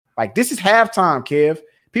Like, this is halftime, Kev.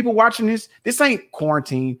 People watching this ain't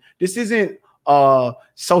quarantine. This isn't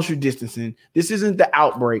social distancing. This isn't the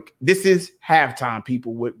outbreak. This is halftime,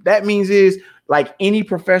 people. What that means is, like any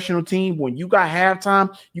professional team, when you got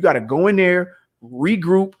halftime, you got to go in there,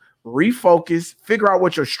 regroup, refocus, figure out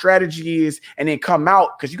what your strategy is, and then come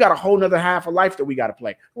out, because you got a whole nother half of life that we got to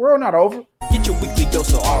play. We're not over. Get your weekly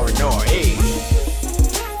dose of R&R. Hey.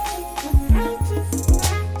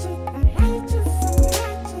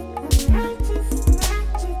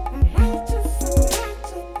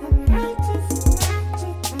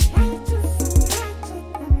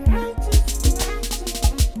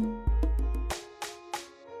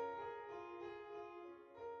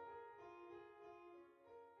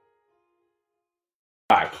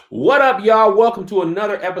 What up, y'all? Welcome to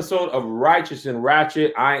another episode of Righteous and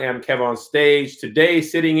Ratchet. I am Kev on stage. Today,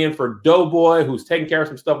 sitting in for Doughboy, who's taking care of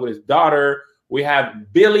some stuff with his daughter. We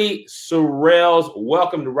have Billy Sorrells.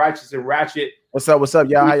 Welcome to Righteous and Ratchet. What's up,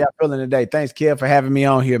 y'all? How y'all feeling today? Thanks, Kev, for having me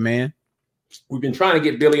on here, man. We've been trying to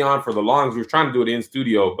get Billy on for the longest. We were trying to do it in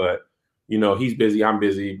studio, but, you know, he's busy, I'm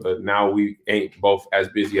busy, but now we ain't both as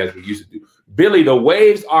busy as we used to do. Billy, the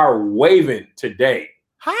waves are waving today.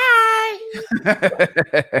 Hi.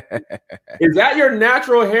 Is that your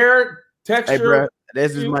natural hair texture? Hey, bro,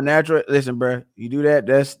 this is my natural. Listen, bro, you do that.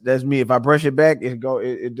 That's me. If I brush it back, it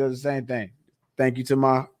does the same thing. Thank you to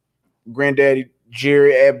my granddaddy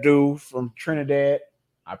Jerry Abdul from Trinidad.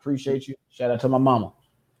 I appreciate you. Shout out to my mama.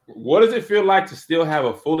 What does it feel like to still have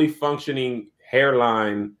a fully functioning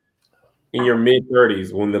hairline in your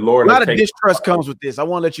mid-30s when the Lord? A lot of distrust comes with this. I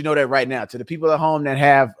want to let you know that right now. To the people at home that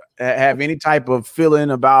have any type of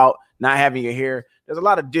feeling about not having your hair, there's a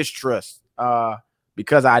lot of distrust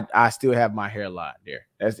because I still have my hairline there.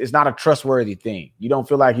 It's not a trustworthy thing. You don't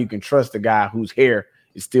feel like you can trust the guy whose hair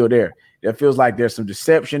is still there. It feels like there's some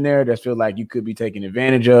deception there. That feels like you could be taken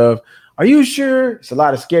advantage of. Are you sure? It's a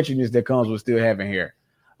lot of sketchiness that comes with still having hair.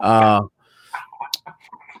 A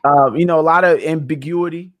lot of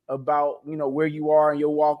ambiguity about, where you are in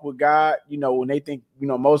your walk with God. When they think,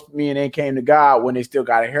 most men ain't came to God when they still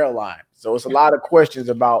got a hairline. So it's a lot of questions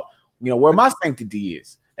about, where my sanctity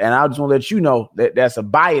is. And I just want to let you know that that's a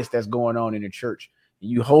bias that's going on in the church.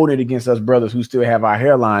 You hold it against us brothers who still have our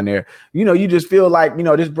hairline there. You just feel like,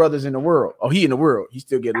 this brother's in the world. Oh, he in the world. He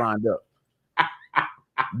still get lined up.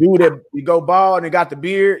 Dude that we go bald and got the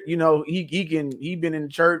beard, he been in the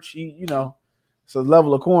church. It's a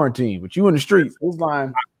level of quarantine, but you in the streets. Who's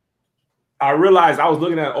lying? I realized I was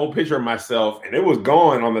looking at an old picture of myself, and it was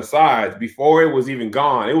gone on the sides before it was even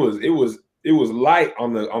gone. It was light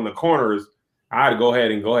on the corners. I had to go ahead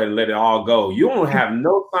and let it all go. You don't have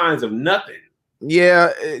no signs of nothing. Yeah,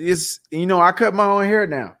 it's I cut my own hair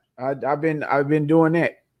now. I've been doing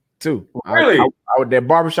that too. Really? That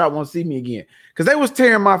barbershop won't see me again because they was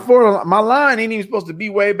tearing my foot. My line ain't even supposed to be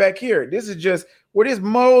way back here. This is just where this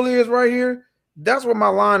mole is right here. That's where my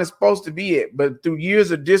line is supposed to be at. But through years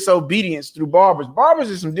of disobedience through barbers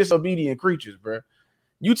are some disobedient creatures, bro.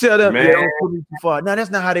 You tell them, man, don't put me too far. No, that's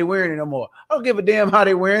not how they wearing it no more. I don't give a damn how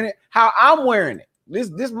they wearing it. How I'm wearing it.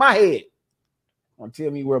 This my head. Want to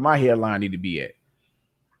tell me where my hairline need to be at?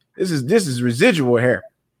 This is residual hair.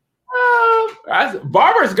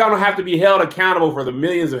 Barbers gonna have to be held accountable for the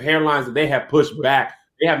millions of hairlines that they have pushed back.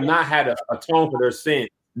 They have not had to atone for their sin.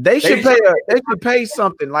 They should pay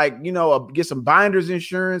something like, get some binders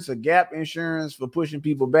insurance, a gap insurance for pushing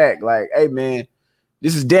people back. Like, hey man,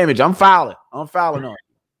 this is damage. I'm filing on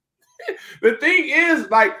it. The thing is,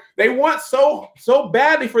 like, they want so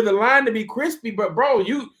badly for the line to be crispy, but bro,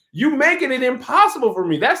 you making it impossible for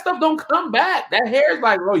me. That stuff don't come back. That hair is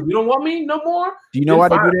like, bro, you don't want me no more. Do you know why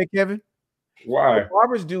they do that, Kevin? Why? What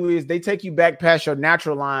barbers do is they take you back past your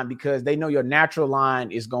natural line because they know your natural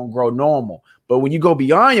line is going to grow normal. But when you go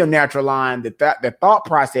beyond your natural line, the thought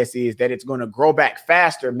process is that it's going to grow back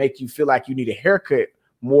faster, make you feel like you need a haircut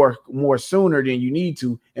more sooner than you need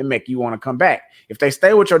to, and make you want to come back. If they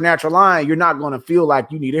stay with your natural line, you're not going to feel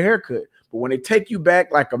like you need a haircut. But when they take you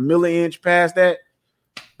back like a milli-inch past that,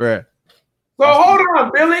 bruh. So hold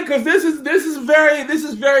on, Billy, because this is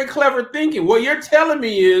very clever thinking. What you're telling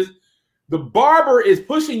me is the barber is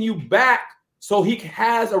pushing you back so he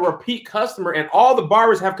has a repeat customer, and all the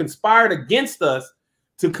barbers have conspired against us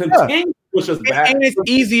to continue to push us back. And it's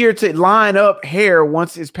easier to line up hair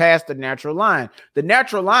once it's past the natural line. The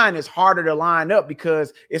natural line is harder to line up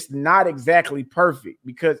because it's not exactly perfect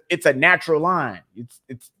because it's a natural line.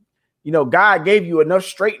 It's God gave you enough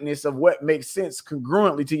straightness of what makes sense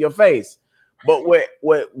congruently to your face. But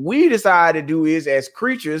what we decide to do is, as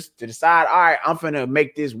creatures, to decide, all right, I'm going to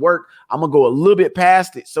make this work. I'm going to go a little bit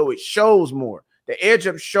past it so it shows more. The edge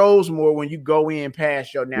up shows more when you go in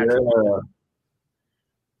past your natural.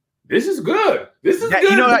 This is good. This is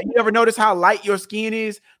good. You ever notice how light your skin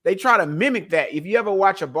is? They try to mimic that. If you ever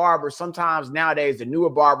watch a barber, sometimes nowadays the newer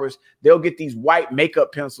barbers, they'll get these white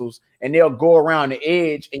makeup pencils and they'll go around the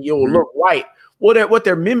edge and you'll look white. What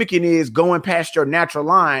they're mimicking is going past your natural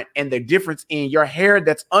line, and the difference in your hair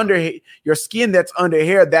that's under your skin that's under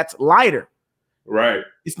hair that's lighter. Right.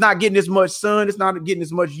 It's not getting as much sun. It's not getting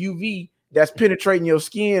as much UV that's penetrating your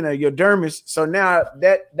skin or your dermis. So now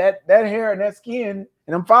that hair and that skin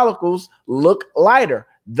and them follicles look lighter.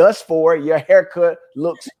 Thus, for your haircut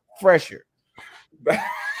looks fresher.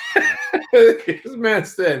 This man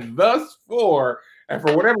said, "Thus for," and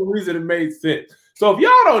for whatever reason, it made sense. So if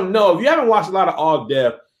y'all don't know, if you haven't watched a lot of All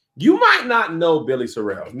Def, you might not know Billy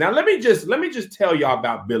Sorrells. Now, let me just tell y'all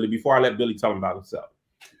about Billy before I let Billy tell him about himself.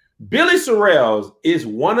 Billy Sorrells is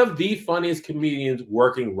one of the funniest comedians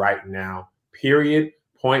working right now, period,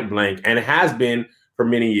 point blank, and it has been for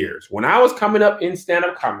many years. When I was coming up in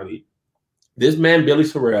stand-up comedy, this man, Billy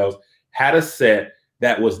Sorrells, had a set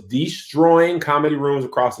that was destroying comedy rooms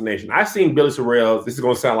across the nation. I seen Billy Sorrells. This is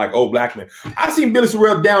going to sound like old black man. I seen Billy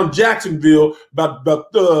Sorrells down Jacksonville about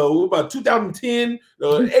 2010,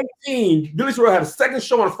 18. Billy Sorrells had a second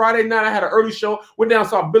show on a Friday night. I had an early show. Went down and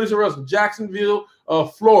saw Billy Sorrells in Jacksonville,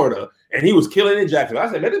 Florida, and he was killing in Jacksonville.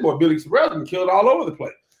 I said, "Man, this boy Billy Sorrells been killed all over the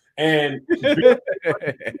place." And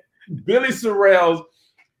Billy Sorrells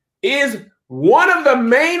is one of the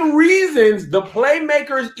main reasons the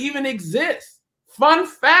Playmakers even exist. Fun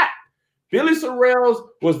fact, Billy Sorrells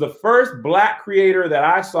was the first black creator that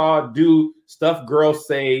I saw do Stuff Girls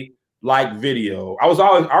Say like video. I was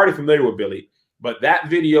already familiar with Billy, but that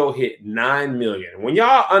video hit 9 million. When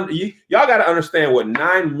y'all got to understand what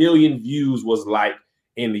 9 million views was like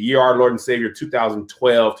in the year our Lord and Savior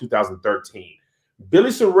 2012, 2013. Billy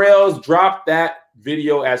Sorrells dropped that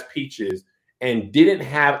video as Peaches and didn't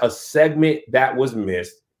have a segment that was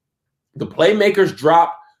missed. The Playmakers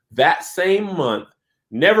dropped that same month,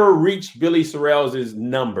 never reached Billy Sorrells'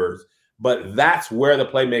 numbers, but that's where the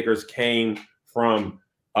Playmakers came from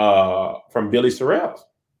Billy Sorrells.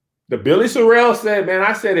 The Billy Sorrells said, "Man,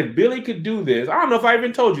 I said if Billy could do this," I don't know if I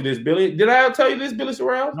even told you this, Billy. Did I tell you this, Billy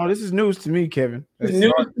Sorrells? No, this is news to me, Kevin. It's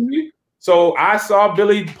news to me. So I saw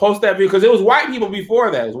Billy post that video because it was white people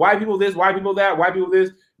before that. It was white people this, white people that, white people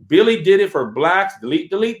this. Billy did it for blacks,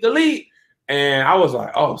 delete. And I was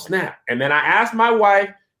like, oh, snap. And then I asked my wife,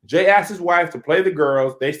 Jay asked his wife to play the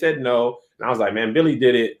girls. They said no. And I was like, man, Billy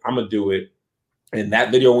did it. I'm going to do it. And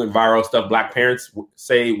that video went viral. Stuff black parents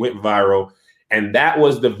say went viral. And that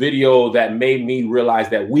was the video that made me realize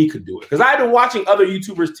that we could do it. Because I've been watching other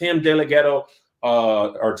YouTubers, Tim DeLaGhetto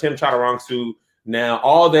or Tim Chaturangsu, now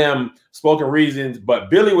all them spoken reasons, but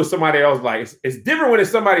Billy was somebody else. Like it's different when it's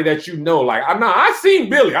somebody that you know. Like I seen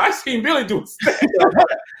Billy do it.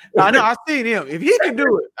 I know I seen him. If he can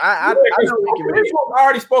do it, I know he can do it. He was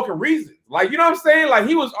already spoken reasons. Like you know what I'm saying? Like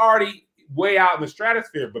he was already way out in the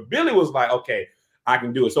stratosphere. But Billy was like, okay, I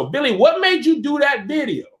can do it. So Billy, what made you do that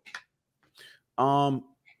video?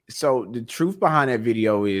 So the truth behind that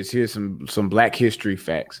video is here's some Black history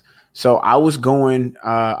facts. So I was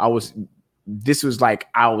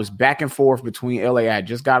back and forth between LA. I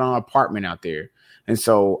just got an apartment out there. And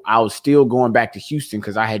so I was still going back to Houston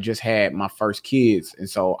because I had just had my first kids. And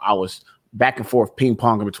so I was back and forth ping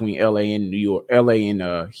ponging between LA and New York, LA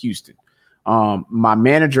and Houston. My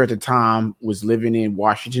manager at the time was living in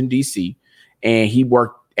Washington, D.C., and he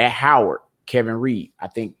worked at Howard, Kevin Reed. I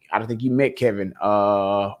think you met Kevin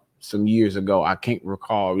some years ago. I can't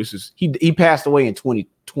recall. He passed away in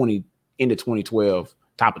 2020, into 2012.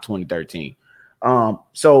 Top of 2013.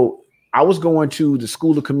 So I was going to the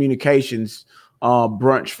School of Communications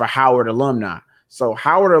brunch for Howard alumni. So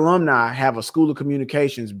Howard alumni have a School of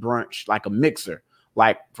Communications brunch, like a mixer,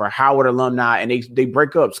 like for Howard alumni, and they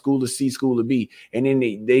break up School of C, School of B, and then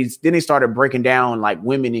they started breaking down like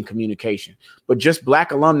women in communication, but just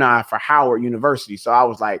Black alumni for Howard University. So I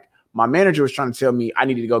was like, my manager was trying to tell me I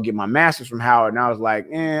needed to go get my master's from Howard, and I was like,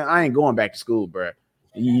 I ain't going back to school, bro.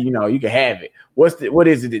 You can have it. What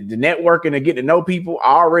is it? The networking to get to know people.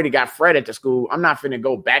 I already got Fred at the school. I'm not finna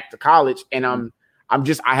go back to college, and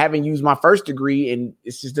I haven't used my first degree, and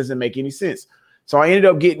it just doesn't make any sense. So I ended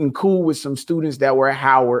up getting cool with some students that were at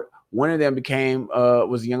Howard. One of them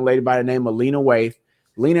was a young lady by the name of Lena Waith.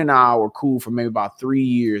 Lena and I were cool for maybe about 3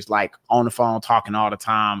 years, like on the phone talking all the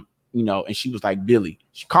time, and she was like, Billy.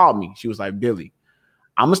 She called me. She was like, Billy,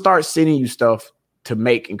 I'm gonna start sending you stuff to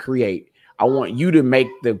make and create. I want you to make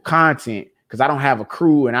the content because I don't have a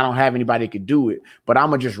crew and I don't have anybody that could do it. But I'm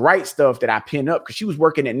going to just write stuff that I pin up because she was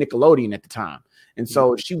working at Nickelodeon at the time. And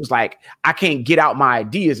so she was like, I can't get out my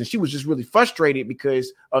ideas. And she was just really frustrated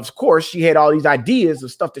because, of course, she had all these ideas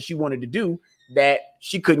of stuff that she wanted to do that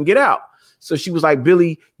she couldn't get out. So she was like,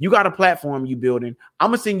 Billy, you got a platform you building. I'm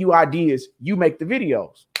going to send you ideas. You make the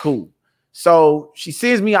videos. Cool. So she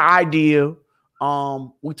sends me an idea.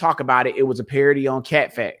 We talk about it. It was a parody on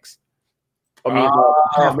Cat Facts. I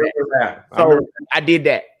did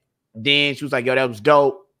that. Then she was like, yo, that was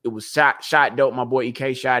dope. It was shot dope. My boy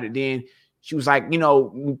EK shot it. Then she was like,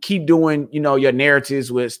 keep doing, your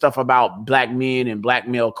narratives with stuff about black men and black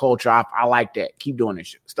male culture. I like that. Keep doing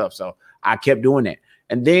this stuff. So I kept doing that.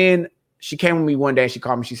 And then she came with me one day. She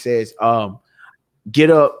called me. She says, get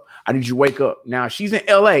up. I need you to wake up. Now she's in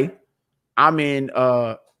LA. I'm in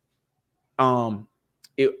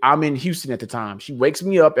Houston at the time. She wakes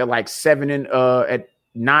me up at like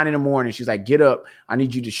 9 in the morning. She's like, get up. I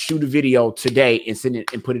need you to shoot a video today and send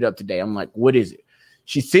it and put it up today. I'm like, what is it?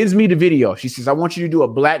 She sends me the video. She says, I want you to do a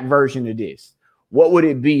black version of this. What would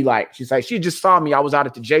it be like? She's like, she just saw me. I was out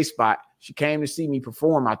at the J Spot. She came to see me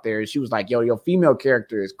perform out there. And she was like, yo, your female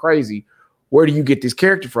character is crazy. Where do you get this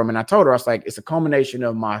character from? And I told her, I was like, it's a combination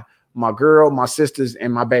of my girl, my sisters,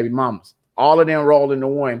 and my baby mamas. All of them roll into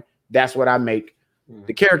one. That's what I make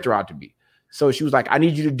the character out to be. So she was like, I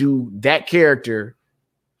need you to do that character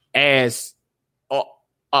as a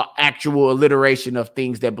actual alliteration of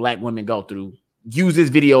things that black women go through. Use this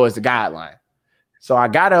video as a guideline. So I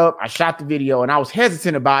got up, I shot the video, and I was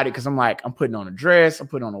hesitant about it because I'm like, I'm putting on a dress, I'm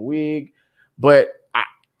putting on a wig, but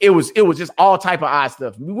it was just all type of odd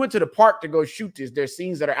stuff. We went to the park to go shoot this. There's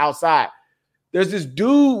scenes that are outside. There's this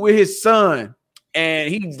dude with his son, and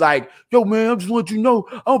he's like, yo, man, I'm just want you to know,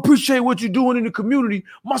 I appreciate what you're doing in the community.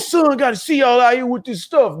 My son got to see y'all out here with this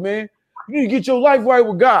stuff, man. You need to get your life right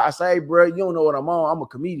with God. I say, hey, bro, you don't know what I'm on. I'm a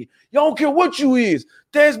comedian. You don't care what you is.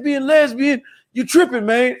 Thespian, lesbian, you tripping,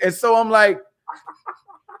 man. And so I'm like,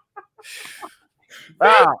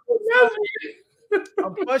 wow.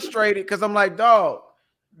 I'm frustrated because I'm like, dog,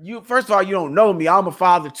 you first of all, you don't know me. I'm a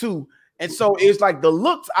father too. And so it's like the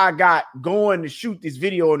looks I got going to shoot this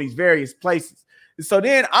video in these various places. And so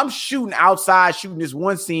then I'm shooting outside, shooting this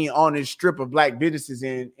one scene on this strip of black businesses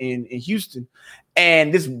in Houston.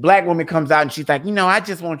 And this black woman comes out and she's like, I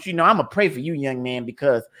just want you to know, I'm going to pray for you, young man,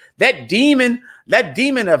 because that demon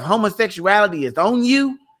of homosexuality is on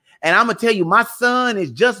you. And I'm going to tell you, my son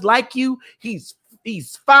is just like you. He's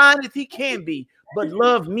fine as he can be, but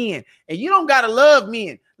love men. And you don't got to love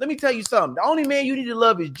men. Let me tell you something. The only man you need to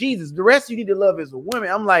love is Jesus. The rest you need to love is a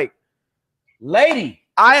woman. I'm like, lady,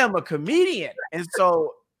 I am a comedian. And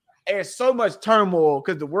so there's so much turmoil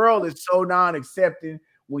because the world is so non-accepting.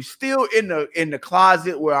 We're still in the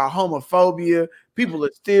closet where our homophobia, people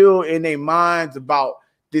are still in their minds about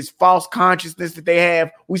this false consciousness that they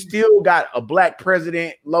have. We still got a black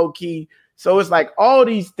president, low key. So it's like all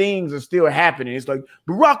these things are still happening. It's like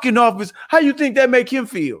Barack in office. How you think that make him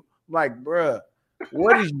feel? I'm like, bruh,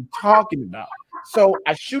 what are you talking about? So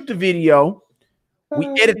I shoot the video. We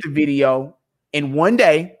edit the video. And one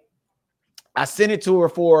day I sent it to her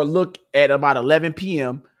for a look at about 11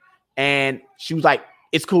 p.m. And she was like,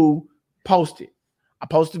 it's cool. Post it. I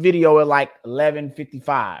post the video at like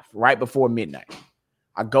 11:55, right before midnight.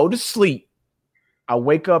 I go to sleep. I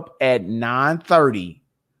wake up at 9:30.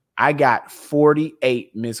 I got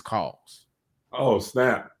 48 missed calls. Oh,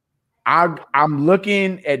 snap. I'm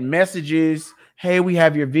looking at messages. Hey, we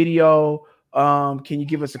have your video. Can you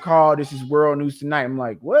give us a call? This is World News Tonight. I'm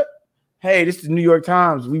like, what? Hey, this is New York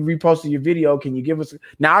Times. We reposted your video. Can you give us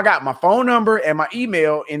now? I got my phone number and my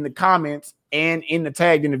email in the comments and in the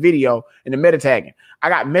tag in the video in the meta tagging. I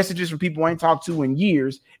got messages from people I ain't talked to in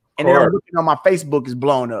years. And then I'm looking on my Facebook is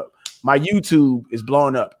blown up. My YouTube is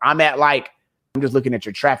blown up. I'm just looking at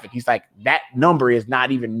your traffic. He's like, that number is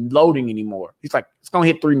not even loading anymore. He's like, it's going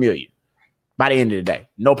to hit 3 million by the end of the day.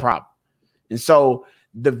 No problem. And so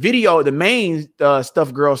the video, the main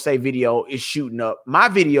Stuff Girls Say video is shooting up. My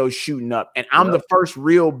video is shooting up. And I'm the first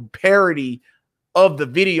real parody of the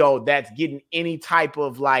video that's getting any type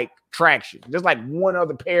of like traction. There's like one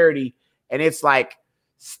other parody. And it's like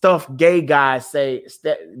stuff gay guys say,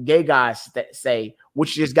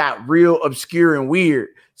 which just got real obscure and weird.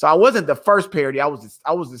 So I wasn't the first parody. I was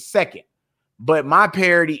the second. But my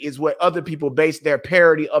parody is what other people base their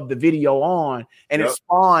parody of the video on. And it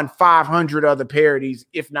spawned 500 other parodies,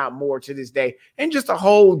 if not more to this day. And just a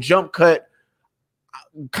whole jump cut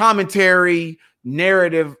commentary,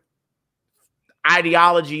 narrative,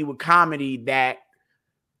 ideology with comedy that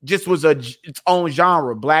just was its own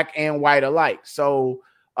genre, black and white alike. So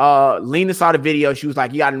Lena saw the video. She was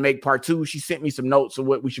like, you got to make part 2. She sent me some notes of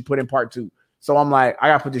what we should put in part 2. So I'm like, I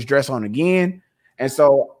got to put this dress on again. And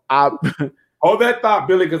so Hold that thought,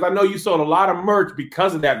 Billy, because I know you sold a lot of merch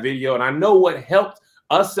because of that video. And I know what helped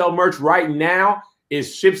us sell merch right now is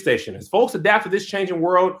ShipStation. As folks adapt to this changing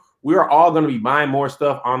world, we are all going to be buying more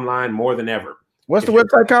stuff online more than ever. What's the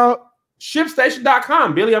website called?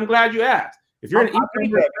 ShipStation.com. Billy, I'm glad you asked. If you're an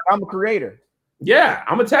I'm a creator. Yeah,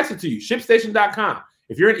 I'm going to text it to you. ShipStation.com.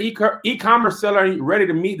 If you're an e-commerce seller and you're ready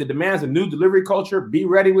to meet the demands of new delivery culture, be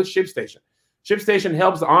ready with ShipStation. ShipStation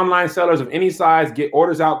helps the online sellers of any size get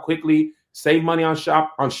orders out quickly, save money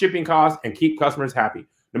on shipping costs, and keep customers happy.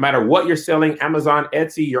 No matter what you're selling, Amazon,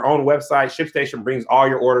 Etsy, your own website, ShipStation brings all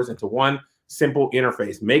your orders into one simple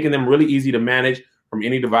interface, making them really easy to manage from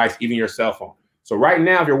any device, even your cell phone. So right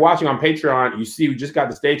now, if you're watching on Patreon, you see we just got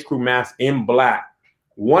the Stage Crew mask in black.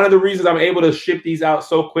 One of the reasons I'm able to ship these out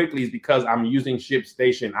so quickly is because I'm using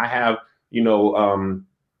ShipStation. I have,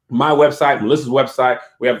 my website, Melissa's website.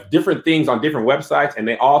 We have different things on different websites, and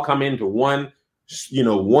they all come into one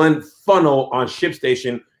funnel on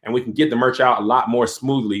ShipStation, and we can get the merch out a lot more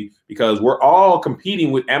smoothly because we're all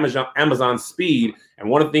competing with Amazon's speed. And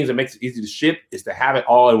one of the things that makes it easy to ship is to have it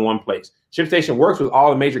all in one place. ShipStation works with all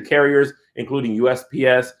the major carriers, including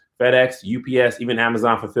USPS, FedEx, UPS, even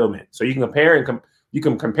Amazon Fulfillment. So you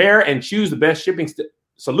can compare and choose the best shipping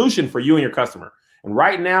solution for you and your customer. And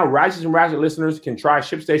right now, Righteous and Ratchet listeners can try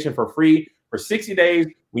ShipStation for free for 60 days.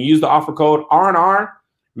 We use the offer code R&R.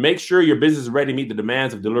 Make sure your business is ready to meet the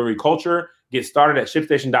demands of delivery culture. Get started at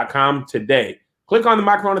ShipStation.com today. Click on the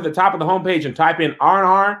microphone at the top of the homepage and type in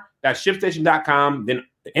R&R. That's ShipStation.com. Then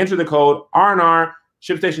enter the code R&R,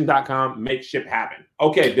 ShipStation.com. Make ship happen.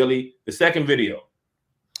 Okay, Billy, the second video.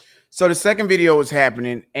 So the second video is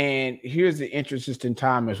happening, and here's the interesting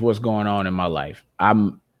time is what's going on in my life.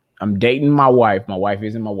 I'm dating my wife. My wife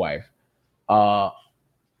isn't my wife. I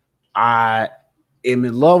am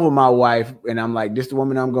in love with my wife, and I'm like, this is the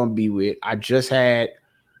woman I'm going to be with. I just had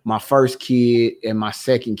my first kid and my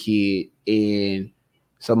second kid, and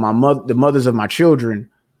so the mothers of my children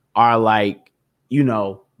are like,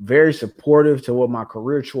 very supportive to what my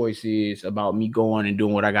career choice is about me going and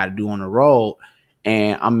doing what I got to do on the road.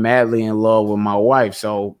 And I'm madly in love with my wife.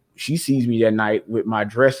 So she sees me that night with my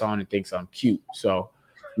dress on and thinks I'm cute. So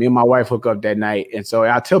me and my wife hook up that night. And so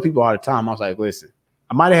I tell people all the time, I was like, listen,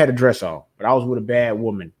 I might have had a dress on, but I was with a bad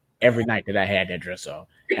woman every night that I had that dress on.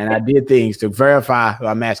 And I did things to verify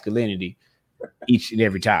my masculinity each and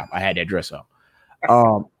every time I had that dress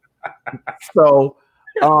on.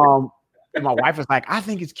 My wife was like, I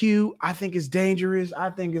think it's cute. I think it's dangerous.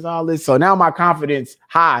 I think it's all this. So now my confidence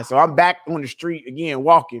high. So I'm back on the street again,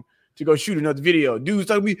 walking to go shoot another video. Dude's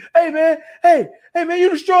telling me, hey, man,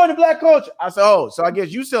 you're destroying the black culture. I said, oh, so I guess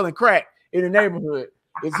you selling crack in the neighborhood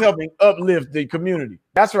is helping uplift the community.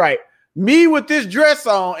 That's right. Me with this dress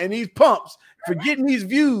on and these pumps for getting these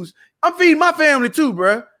views. I'm feeding my family too,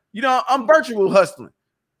 bro. I'm virtual hustling.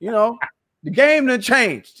 The game done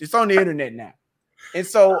changed. It's on the internet now. And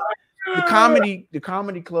so the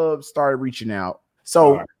comedy club started reaching out.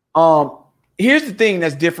 So here's the thing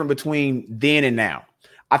that's different between then and now.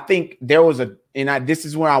 I think there was this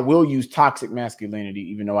is where I will use toxic masculinity,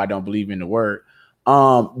 even though I don't believe in the word.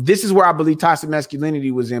 This is where I believe toxic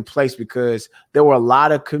masculinity was in place because there were a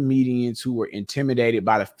lot of comedians who were intimidated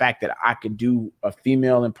by the fact that I could do a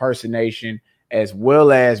female impersonation as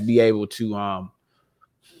well as be able to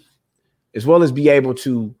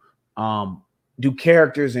do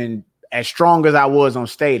characters and as strong as I was on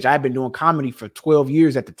stage. I had been doing comedy for 12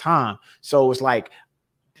 years at the time. So it's like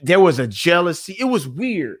there was a jealousy. It was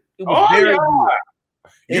weird. It was very weird.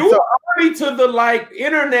 You were already to the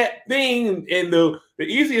internet thing, and the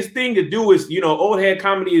easiest thing to do is, old head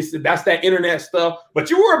comedy that's that internet stuff. But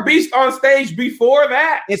you were a beast on stage before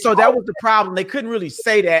that. And so that was the problem. They couldn't really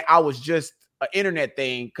say that I was just an internet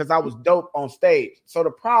thing because I was dope on stage. So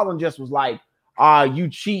the problem just was like, you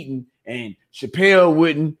cheating, and Chappelle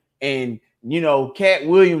wouldn't, and Cat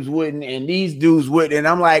Williams wouldn't, and these dudes wouldn't. And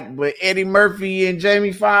I'm like, but Eddie Murphy and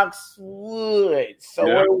Jamie Foxx would. So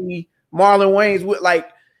Marlon Wayans would.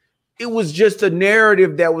 It was just a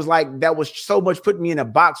narrative that was so much putting me in a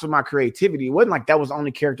box with my creativity. It wasn't like that was the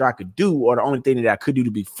only character I could do or the only thing that I could do to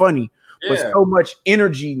be funny. But so much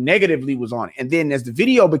energy negatively was on it. And then as the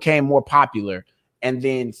video became more popular, and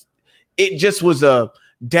then it just was a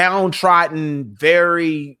downtrodden,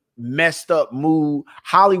 very messed up mood.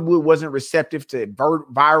 Hollywood wasn't receptive to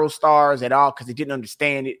viral stars at all because they didn't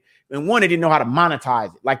understand it. And one, they didn't know how to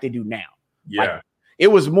monetize it like they do now. Yeah. It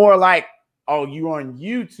was more like, oh, you're on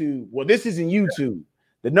YouTube. Well, this isn't YouTube.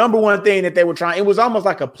 The number one thing that they were trying, it was almost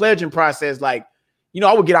like a pledging process. I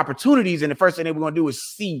would get opportunities, and the first thing they were going to do is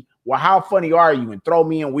see, well, how funny are you? And throw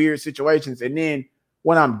me in weird situations. And then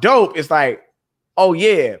when I'm dope, it's like, Oh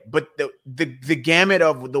yeah, but the gamut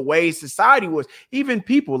of the way society was, even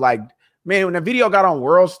people like, man, when the video got on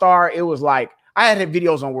World Star, it was like I had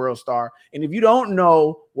videos on World Star, and if you don't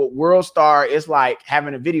know what World Star is like,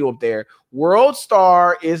 having a video up there, World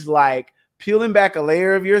Star is like peeling back a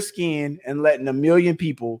layer of your skin and letting a million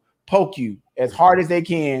people poke you as hard as they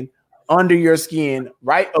can under your skin,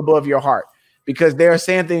 right above your heart, because they're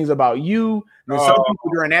saying things about you. And some people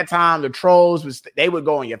during that time, the trolls, they would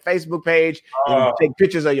go on your Facebook page and take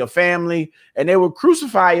pictures of your family, and they would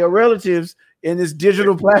crucify your relatives in this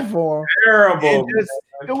digital platform. Terrible.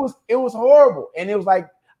 It was horrible. And it was like,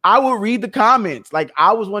 I would read the comments. Like,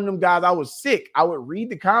 I was one of them guys, I was sick. I would read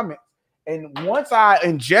the comments. And once I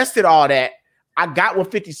ingested all that, I got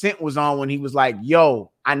what 50 Cent was on when he was like,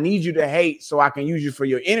 yo, I need you to hate so I can use you for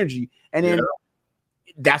your energy. And then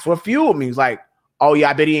that's what fueled me. It's like, oh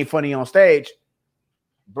yeah, I bet he ain't funny on stage.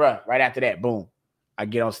 Bruh, right after that, boom, I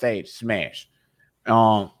get on stage, smash.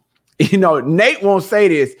 You know, Nate won't say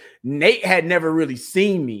this. Nate had never really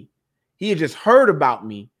seen me. He had just heard about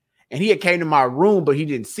me, and he had came to my room, but he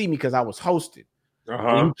didn't see me because I was hosting.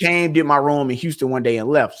 He came, did my room in Houston one day and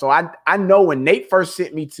left. So I know when Nate first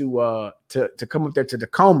sent me to come up there to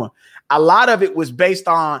Tacoma, a lot of it was based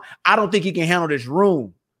on, I don't think he can handle this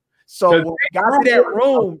room. So when we got to that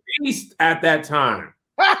room, beast at that time.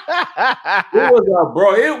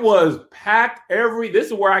 It was packed this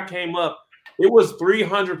is where I came up. It was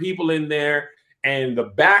 300 people in there, and the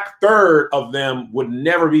back third of them would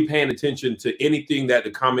never be paying attention to anything that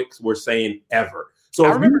the comics were saying ever. So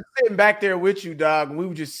I remember sitting back there with you, dog, and we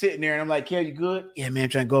were just sitting there, and I'm like, "Kel, you good? Yeah, man, I'm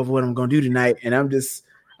trying to go over what I'm gonna do tonight." And I'm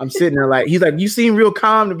sitting there like, he's like, "You seem real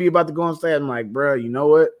calm to be about to go on stage." I'm like, "Bro, you know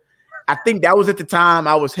what? I think that was at the time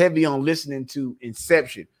I was heavy on listening to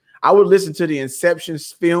Inception. I would listen to the Inception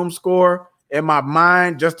film score in my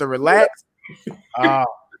mind just to relax."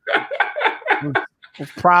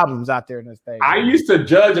 There's problems out there in this thing. I used to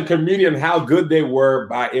judge a comedian how good they were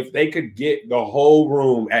by if they could get the whole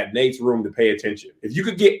room at Nate's room to pay attention. If you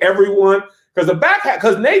could get everyone,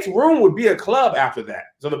 because Nate's room would be a club after that.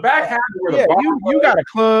 So the back half where the bar you got a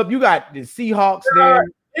club, you got the Seahawks there.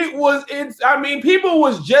 People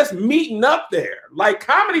was just meeting up there. Like,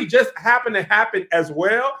 comedy just happened to happen as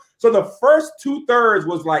well. So the first 2/3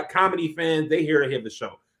 was like comedy fans, they here to hear the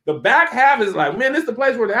show. The back half is like, man, this is the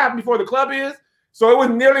place where it happened before the club is. So it was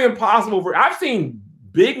nearly impossible I've seen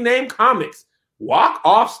big name comics walk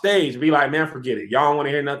off stage and be like, man, forget it. Y'all don't want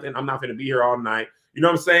to hear nothing. I'm not going to be here all night. You know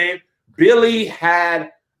what I'm saying? Billy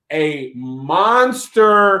had a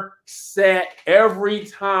monster set every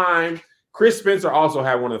time. Chris Spencer also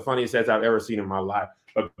had one of the funniest sets I've ever seen in my life.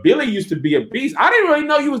 But Billy used to be a beast. I didn't really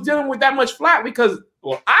know he was dealing with that much flack because,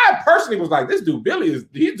 I personally was like, this dude, Billy,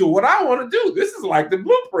 he's doing what I want to do. This is like the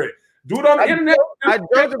blueprint. Do it on the internet. I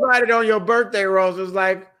joked about it on your birthday, Rose. It was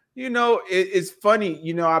like, you know, it's funny.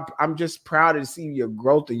 You know, I'm just proud to see your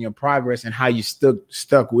growth and your progress and how you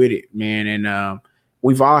stuck with it, man. And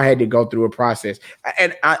we've all had to go through a process.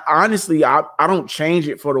 And I honestly don't change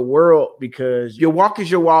it for the world, because your walk is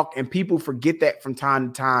your walk, and people forget that from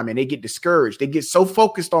time to time, and they get discouraged. They get so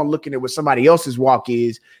focused on looking at what somebody else's walk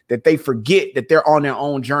is that they forget that they're on their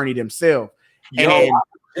own journey themselves.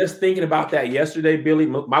 Just thinking about that yesterday, Billy.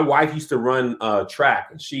 My wife used to run track,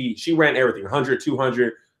 and she ran everything: 100,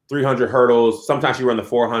 200, 300 hurdles. Sometimes she ran the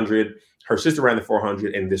 400. Her sister ran the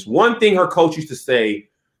 400. And this one thing her coach used to say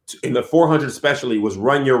in the 400 especially was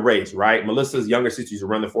run your race, right? Melissa's younger sister used to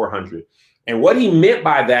run the 400. And what he meant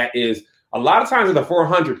by that is a lot of times in the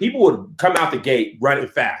 400, people would come out the gate running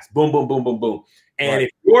fast. Boom, boom, boom, boom, boom. And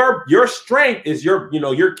if your strength is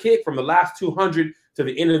your kick from the last 200 to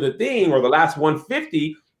the end of the thing, or the last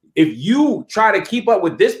 150, if you try to keep up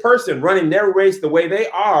with this person running their race the way they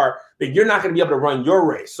are, then you're not going to be able to run your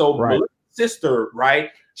race. So my sister, right,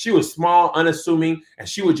 she was small, unassuming, and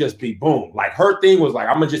she would just be boom. Like, her thing was like,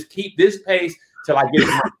 I'm going to just keep this pace till I get to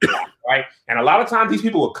my right? And a lot of times these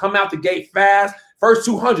people will come out the gate fast. First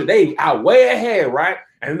 200, they out way ahead, right?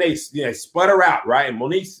 And they sputter out, right? And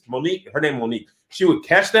Monique, her name Monique, she would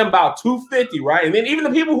catch them about 250, right? And then even the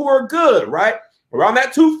people who are good, right? Around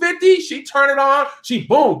that 250, she turned it on. She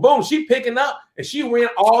boom, boom. She picking up, and she ran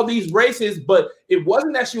all these races. But it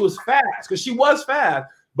wasn't that she was fast, because she was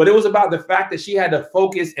fast. But it was about the fact that she had to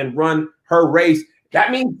focus and run her race.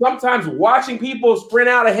 That means sometimes watching people sprint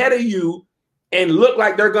out ahead of you and look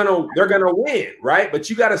like they're gonna win, right? But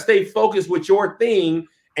you got to stay focused with your thing,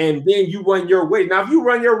 and then you run your race. Now, if you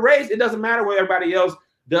run your race, it doesn't matter what everybody else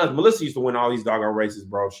does. Melissa used to win all these doggone races,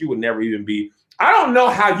 bro. She would never even be. I don't know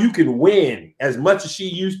how you can win as much as she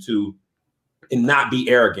used to and not be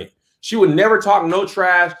arrogant. She would never talk no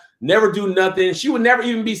trash, never do nothing. She would never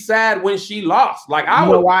even be sad when she lost. Like I You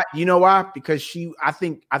would. know why? You know why? Because I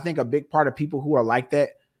think a big part of people who are like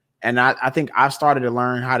that, and I think I've started to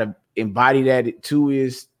learn how to embody that too,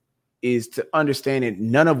 is to understand that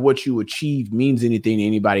none of what you achieve means anything to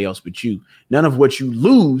anybody else but you. None of what you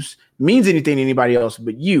lose means anything to anybody else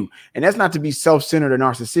but you. And that's not to be self-centered or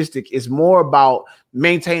narcissistic. It's more about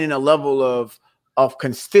maintaining a level of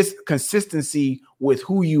consistency with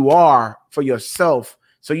who you are for yourself,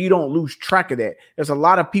 so you don't lose track of that. There's a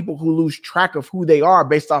lot of people who lose track of who they are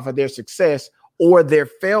based off of their success or their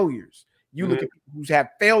failures. You look at people who have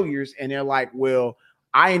failures and they're like, well,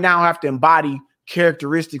 I now have to embody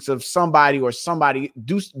characteristics of somebody or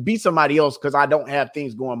be somebody else because I don't have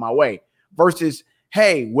things going my way. Versus,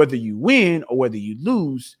 hey, whether you win or whether you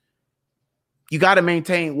lose, you got to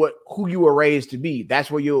maintain who you were raised to be. That's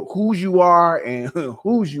where whose you are and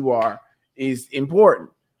whose you are is important.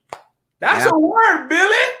 That's a word,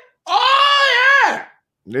 Billy. Oh yeah.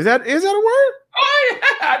 Is that a word? Oh yeah.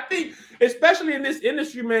 I think especially in this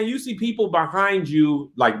industry, man, you see people behind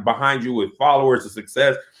you with followers of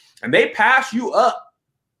success, and they pass you up.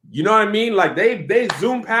 You know what I mean? Like they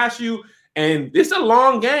zoom past you, and it's a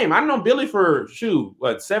long game. I've known Billy for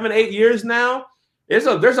 7-8 years now. There's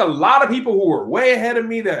a lot of people who are way ahead of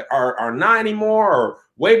me that are not anymore, or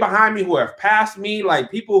way behind me who have passed me,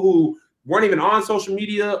 like people who weren't even on social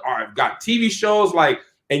media or have got TV shows,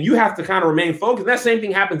 and you have to kind of remain focused. That same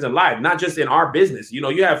thing happens in life, not just in our business. You know,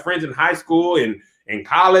 you have friends in high school and in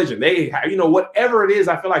college, and they have, whatever it is,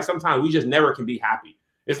 I feel like sometimes we just never can be happy.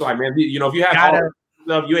 It's like, man, if you have all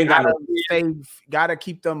stuff, you ain't got gotta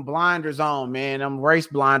keep them blinders on, man. Them race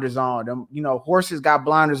blinders on. Them, horses got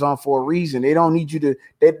blinders on for a reason. They don't need you to.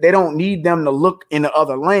 They don't need them to look in the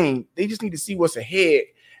other lane. They just need to see what's ahead,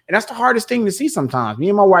 and that's the hardest thing to see sometimes. Me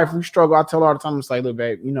and my wife, we struggle. I tell her all the time, it's like, look,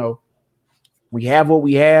 babe, we have what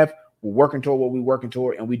we have. We're working toward what we're working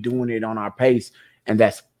toward, and we're doing it on our pace, and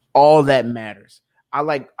that's all that matters.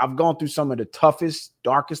 I've gone through some of the toughest,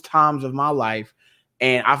 darkest times of my life.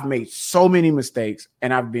 And I've made so many mistakes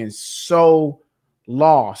and I've been so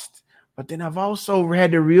lost. But then I've also had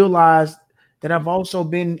to realize that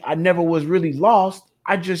I never was really lost.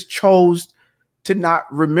 I just chose to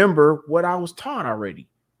not remember what I was taught already.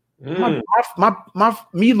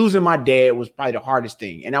 Me losing my dad was probably the hardest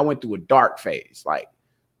thing. And I went through a dark phase. Like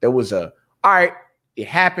there was all right, it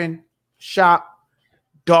happened, shock,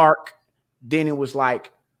 dark. Then it was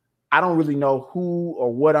like, I don't really know who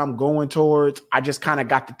or what I'm going towards. I just kind of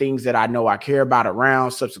got the things that I know I care about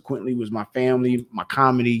around. Subsequently was my family, my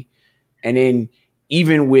comedy. And then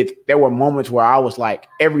there were moments where I was like,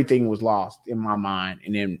 everything was lost in my mind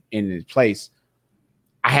and in its place.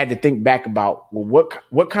 I had to think back about, well,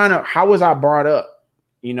 how was I brought up?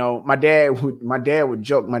 My dad would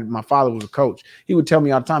joke. My father was a coach. He would tell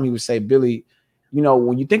me all the time, he would say, Billy,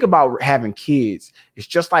 when you think about having kids, it's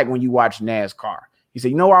just like when you watch NASCAR. He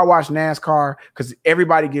said, why I watch NASCAR? Because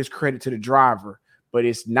everybody gives credit to the driver, but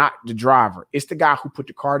it's not the driver. It's the guy who put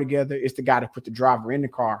the car together. It's the guy that put the driver in the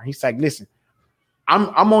car. He's like, listen,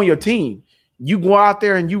 I'm on your team. You go out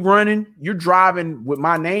there and you're driving with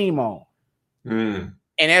my name on. And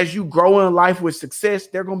as you grow in life with success,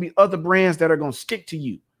 there are going to be other brands that are going to stick to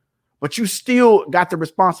you. But you still got the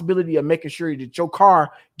responsibility of making sure that your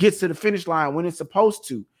car gets to the finish line when it's supposed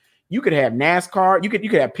to. You could have NASCAR. You could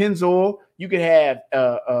have Pennzoil. You could have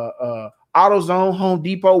AutoZone, Home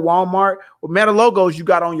Depot, Walmart. What matter logos you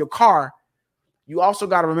got on your car. You also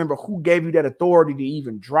got to remember who gave you that authority to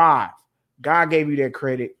even drive. God gave you that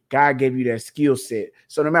credit. God gave you that skill set.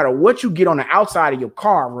 So no matter what you get on the outside of your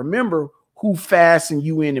car, remember who fastened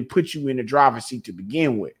you in and put you in the driver's seat to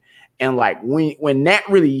begin with. And like when that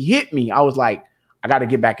really hit me, I was like, I got to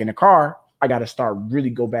get back in the car. I got to start really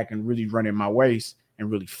go back and really running my race and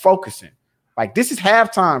really focusing. Like this is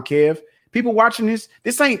halftime, Kev. People watching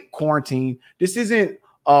this ain't quarantine. This isn't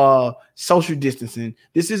social distancing.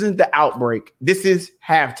 This isn't the outbreak. This is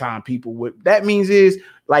halftime, people. What that means is,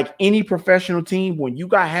 like any professional team, when you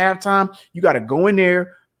got halftime, you got to go in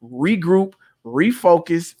there, regroup,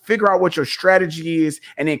 refocus, figure out what your strategy is,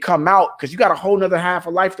 and then come out because you got a whole nother half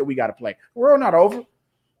of life that we got to play. We're not over.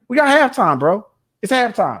 We got halftime, bro. It's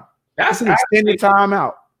halftime. That's an extended time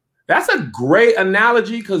out. That's a great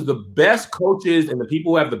analogy because the best coaches and the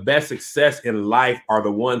people who have the best success in life are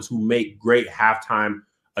the ones who make great halftime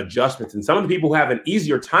adjustments. And some of the people who have an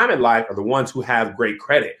easier time in life are the ones who have great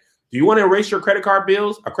credit. Do you want to erase your credit card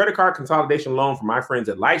bills? A credit card consolidation loan from my friends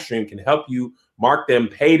at Lightstream can help you mark them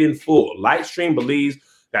paid in full. Lightstream believes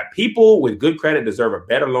that people with good credit deserve a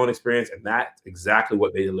better loan experience, and that's exactly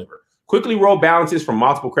what they deliver. Quickly roll balances from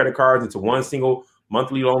multiple credit cards into one single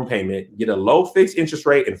monthly loan payment, get a low fixed interest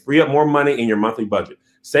rate, and free up more money in your monthly budget.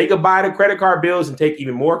 Say goodbye to credit card bills and take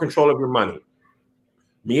even more control of your money.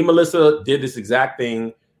 Me and Melissa did this exact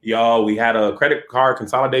thing, y'all. We had a credit card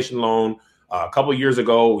consolidation loan a couple of years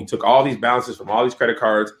ago. We took all these balances from all these credit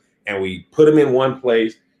cards and we put them in one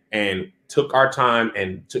place and took our time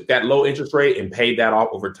and took that low interest rate and paid that off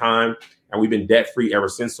over time. And we've been debt free ever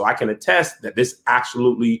since. So I can attest that this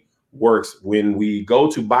absolutely works. When we go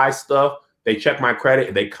to buy stuff, they check my credit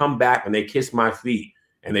and they come back and they kiss my feet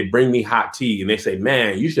and they bring me hot tea and they say,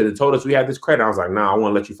 man, you should have told us we had this credit. I was like, nah, I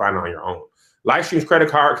want to let you find it on your own. LifeStream's credit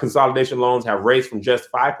card consolidation loans have rates from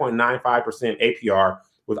just 5.95% APR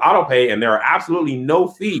with autopay, and there are absolutely no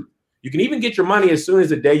fees. You can even get your money as soon as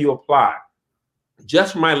the day you apply.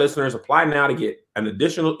 Just for my listeners, apply now to get an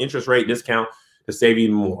additional interest rate discount to save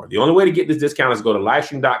even more. The only way to get this discount is to go to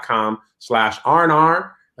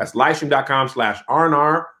livestream.com/RNR. That's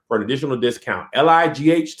livestream.com/RNR for an additional discount.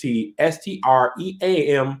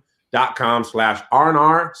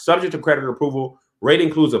 LIGHTSTREAM.com/RNR. Subject to credit approval. Rate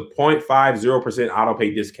includes a 0.50%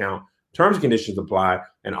 autopay discount. Terms and conditions apply,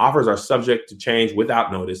 and offers are subject to change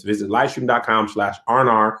without notice. Visit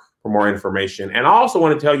livestream.com/RNR for more information. And I also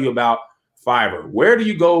want to tell you about Fiverr. Where do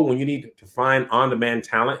you go when you need to find on-demand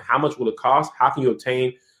talent? How much will it cost? How can you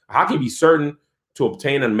be certain to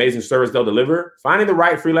obtain an amazing service they'll deliver? Finding the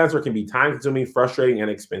right freelancer can be time-consuming, frustrating,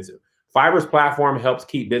 and expensive. Fiverr's platform helps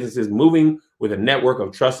keep businesses moving with a network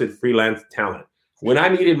of trusted freelance talent. When I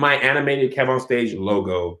needed my animated Kev on Stage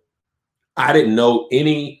logo, I didn't know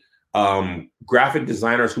any graphic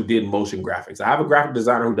designers who did motion graphics. I have a graphic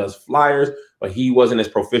designer who does flyers, but he wasn't as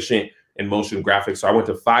proficient in motion graphics. So I went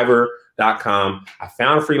to Fiverr.com. I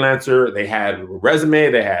found a freelancer. They had a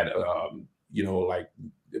resume. They had, like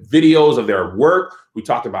videos of their work. We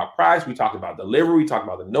talked about price. We talked about delivery. We talked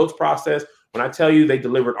about the notes process. When I tell you they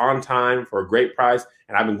delivered on time for a great price,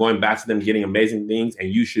 and I've been going back to them getting amazing things, and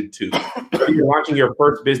you should too. If you're launching your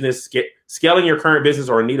first business, scaling your current business,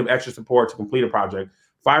 or in need of extra support to complete a project,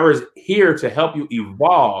 Fiverr is here to help you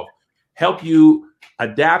evolve, help you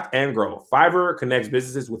adapt and grow. Fiverr connects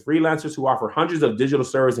businesses with freelancers who offer hundreds of digital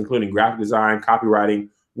services, including graphic design, copywriting,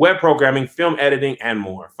 web programming, film editing, and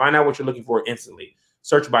more. Find out what you're looking for instantly.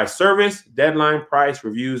 Search by service, deadline, price,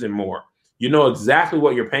 reviews, and more. You know exactly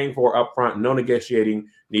what you're paying for upfront, no negotiating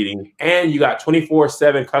needing, and you got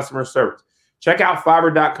 24/7 customer service. Check out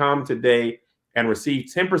Fiverr.com today and receive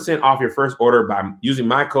 10% off your first order by using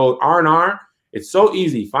my code RNR. It's so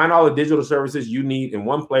easy. Find all the digital services you need in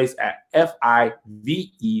one place at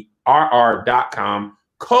Fiverr.com,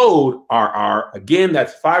 code RR. Again,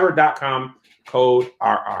 that's Fiverr.com, code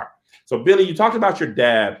RR. So, Billy, you talked about your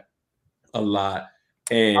dad a lot.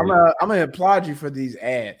 And I'm gonna applaud you for these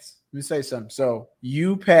ads. Let me say something. So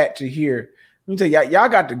you, Pat, to hear. Let me tell y'all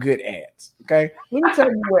got the good ads. Okay. Let me tell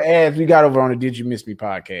you what ads we got over on the Did You Miss Me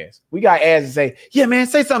podcast. We got ads that say, yeah, man,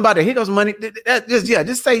 say something about it. Here goes money.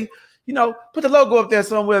 Just say, put the logo up there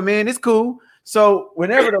somewhere, man. It's cool. So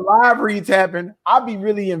whenever the live reads happen, I'll be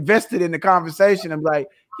really invested in the conversation. I'm like,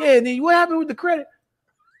 yeah, and then what happened with the credit?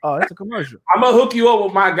 Oh, that's a commercial. I'm gonna hook you up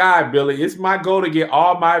with my guy, Billy. It's my goal to get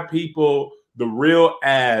all my people the real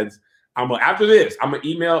ads. After this, I'm gonna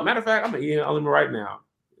email. Matter of fact, I'm gonna email him right now.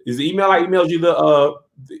 Is the email I emailed you the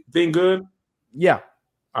thing good? Yeah.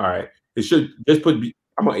 All right. It should just put.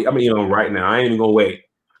 I'm gonna email him right now. I ain't even gonna wait.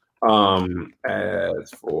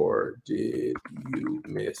 As for Did You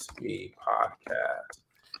Miss Me podcast,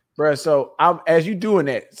 bro. So as you doing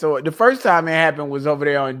that. So the first time it happened was over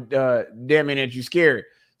there on Damn It You Scary.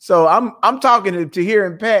 So I'm talking to Here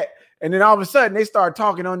and Pat. And then all of a sudden they start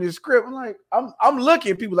talking on this script. I'm like, I'm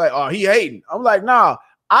looking at people like, oh, he hating. I'm like, nah,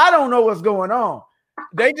 I don't know what's going on.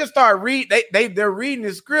 They just start they're reading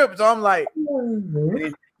the script. So I'm like,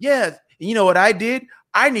 yes. You know what I did?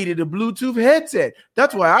 I needed a Bluetooth headset.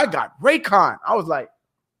 That's why I got Raycon. I was like,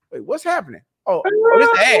 wait, what's happening? Oh, this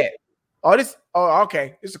ad.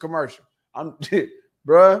 Okay. It's a commercial. Bruh,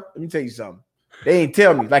 let me tell you something. They ain't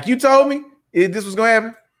tell me. Like you told me this was gonna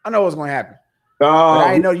happen. I know what's gonna happen. But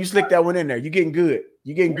I didn't know you slicked that one in there. You getting good.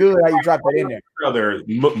 You getting good how you drop that in there. Brother,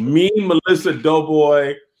 me, Melissa,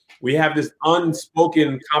 Doughboy, we have this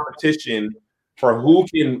unspoken competition for who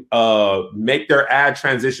can make their ad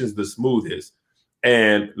transitions the smoothest.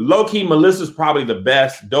 And low-key, Melissa's probably the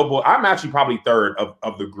best. Doughboy, I'm actually probably third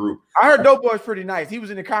of the group. I heard Doughboy's pretty nice. He was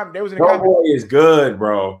in the comment. Doughboy is good,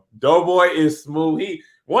 bro. Doughboy is smooth.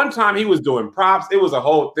 One time he was doing props. It was a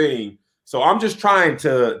whole thing. So I'm just trying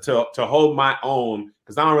to hold my own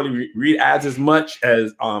because I don't really read ads as much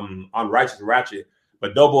as on Righteous and Ratchet.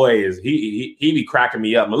 But Doughboy he be cracking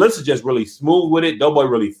me up. Melissa's just really smooth with it. Doughboy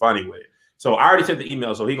really funny with it. So I already sent the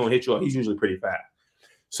email, so he gonna hit you up. He's usually pretty fast.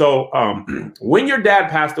 So when your dad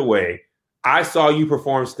passed away, I saw you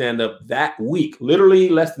perform stand-up that week, literally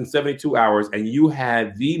less than 72 hours, and you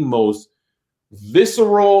had the most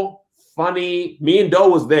visceral, funny. Me and Doe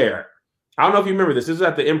was there. I don't know if you remember this. This is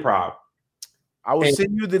at the Improv. I will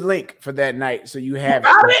send you the link for that night so you have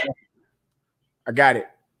it. I got it.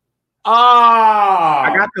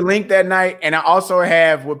 I got the link that night, and I also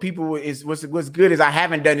have what people is what's good is I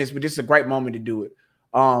haven't done this, but this is a great moment to do it.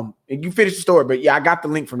 And you finish the story, but yeah, I got the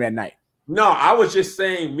link from that night. No, I was just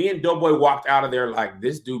saying, me and Doughboy walked out of there like,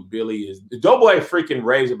 this dude Billy is. Doughboy freaking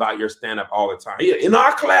raves about your stand-up all the time. Yeah, in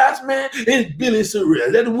our class, man, it's Billy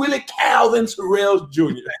Sorrell. That's Willie Calvin Sorrell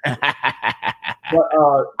Jr. But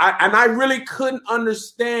I really couldn't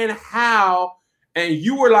understand how. And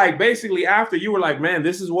you were like, basically after you were like, man,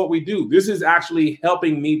 this is what we do. This is actually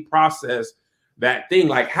helping me process that thing.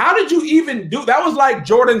 Like, how did you even do? That was like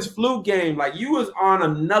Jordan's flu game. Like, you was on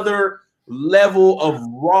another level of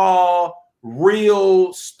raw,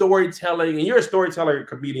 real storytelling. And you're a storyteller,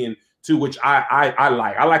 comedian too, which I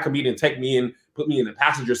like. I like comedians take me in, put me in the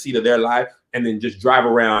passenger seat of their life, and then just drive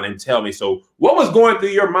around and tell me. So what was going through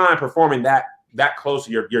your mind performing that close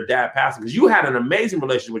to your dad passing? Because you had an amazing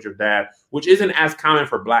relationship with your dad, which isn't as common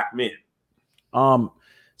for Black men.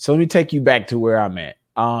 So let me take you back to where I'm at.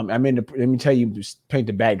 Let me tell you, just paint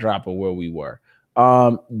the backdrop of where we were.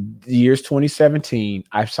 The year's 2017.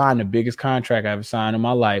 I've signed the biggest contract I've signed in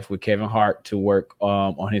my life with Kevin Hart to work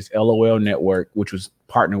on his LOL network, which was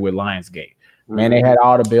partnered with Lionsgate. Man, they had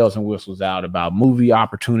all the bells and whistles out about movie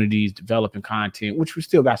opportunities, developing content, which we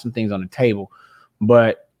still got some things on the table.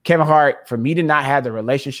 But Kevin Hart, for me to not have the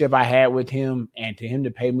relationship I had with him and to him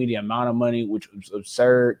to pay me the amount of money, which was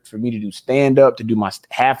absurd, for me to do stand-up, to do my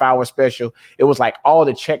half-hour special, it was like all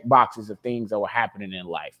the check boxes of things that were happening in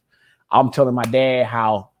life. I'm telling my dad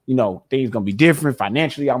how, things going to be different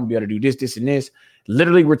financially. I'm going to be able to do this, this, and this.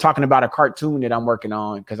 Literally, we're talking about a cartoon that I'm working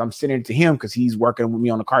on because I'm sending it to him because he's working with me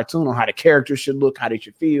on the cartoon on how the characters should look, how they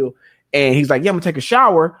should feel. And he's like, yeah, I'm going to take a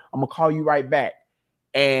shower. I'm going to call you right back.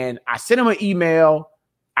 And I sent him an email.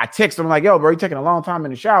 I text him like, yo, bro, you're taking a long time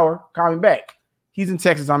in the shower. Call me back. He's in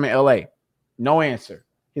Texas. I'm in LA. No answer.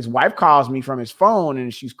 His wife calls me from his phone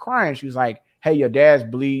and she's crying. She was like, hey, your dad's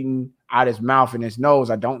bleeding out his mouth and his nose.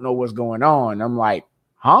 I don't know what's going on. I'm like,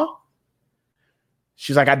 huh?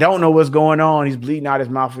 She's like, I don't know what's going on. He's bleeding out his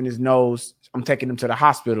mouth and his nose. I'm taking him to the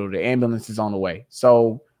hospital. The ambulance is on the way.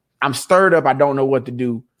 So I'm stirred up. I don't know what to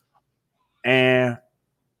do. And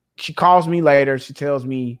she calls me later. She tells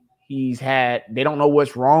me they don't know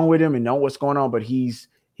what's wrong with him and know what's going on, but he's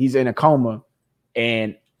in a coma.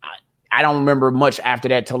 And I don't remember much after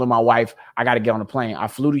that, telling my wife, I got to get on a plane. I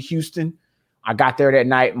flew to Houston. I got there that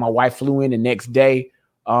night. My wife flew in the next day.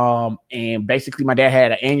 And basically my dad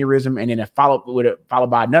had an aneurysm and then it followed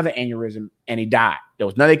by another aneurysm and he died. There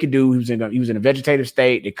was nothing they could do. He was in a vegetative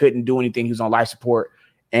state. They couldn't do anything. He was on life support.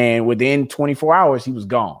 And within 24 hours, he was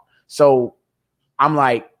gone. So I'm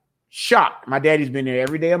like shocked. My daddy's been there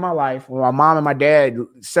every day of my life. When my mom and my dad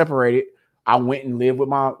separated, I went and lived with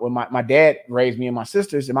my dad raised me and my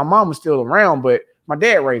sisters, and my mom was still around, but my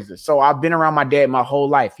dad raised us. So I've been around my dad my whole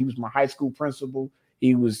life. He was my high school principal.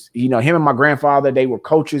 He was, him and my grandfather, they were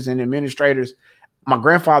coaches and administrators. My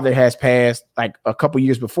grandfather has passed like a couple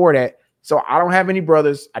years before that. So I don't have any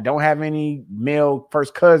brothers. I don't have any male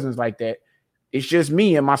first cousins like that. It's just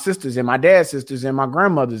me and my sisters and my dad's sisters and my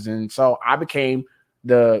grandmothers. And so I became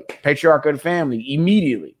the patriarch of the family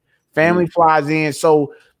immediately. Family flies in.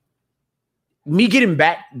 So me getting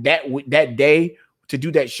back that day to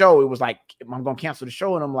do that show, it was like, I'm going to cancel the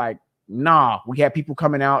show. And I'm like, nah, we had people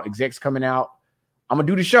coming out, execs coming out. I'm going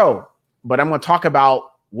to do the show, but I'm going to talk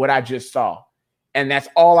about what I just saw. And that's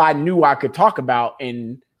all I knew I could talk about.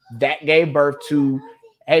 And that gave birth to,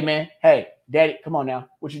 hey, man, hey, daddy, come on now.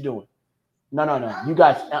 What you doing? No. You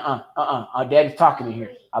guys, daddy's talking in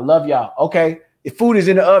here. I love y'all. Okay. The food is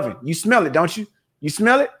in the oven. You smell it, don't you? You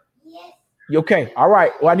smell it? Yes. You okay? All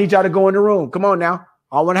right. Well, I need y'all to go in the room. Come on now.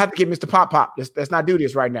 I don't want to have to get Mr. Pop. Let's not do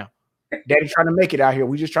this right now. Daddy's trying to make it out here.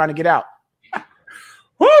 We just trying to get out.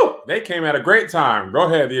 Woo! They came at a great time. Go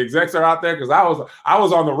ahead. The execs are out there because I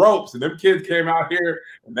was on the ropes and them kids came out here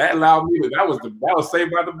and that allowed me. That was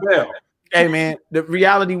Saved by the Bell. Hey man, the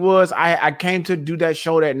reality was I came to do that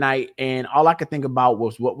show that night and all I could think about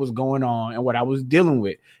was what was going on and what I was dealing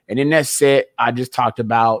with. And in that set, I just talked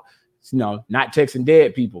about, not texting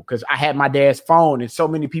dead people because I had my dad's phone and so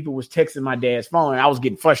many people was texting my dad's phone and I was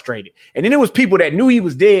getting frustrated. And then there was people that knew he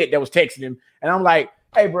was dead that was texting him. And I'm like,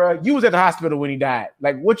 hey, bro, you was at the hospital when he died.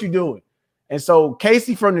 Like, what you doing? And so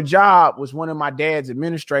Casey from The Job was one of my dad's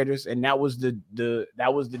administrators, and that was the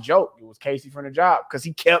joke. It was Casey from The Job because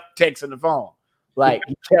he kept texting the phone. Like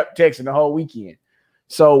he kept texting the whole weekend.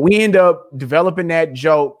 So we end up developing that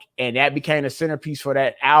joke, and that became a centerpiece for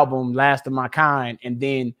that album, Last of My Kind. And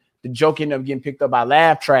then the joke ended up getting picked up by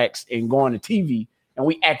Laugh Tracks and going to TV. And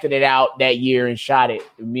we acted it out that year and shot it,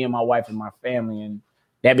 me and my wife and my family, and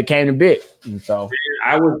that became the bit. And so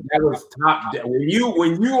that was top.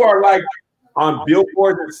 When you are like on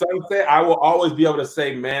billboards at Sunset, I will always be able to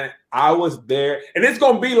say, man, I was there. And it's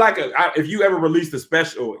gonna be like if you ever release the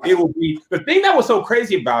special, it will be the thing that was so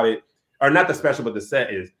crazy about it. Or not the special, but the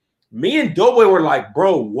set is me and Doughboy were like,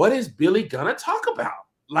 bro, what is Billy gonna talk about?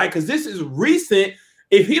 Like, because this is recent.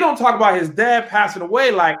 If he don't talk about his dad passing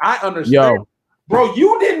away, like I understand. Yo. Bro,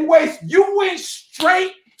 you didn't waste, you went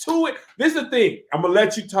straight to it. This is the thing. I'm gonna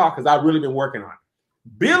let you talk because I've really been working on it.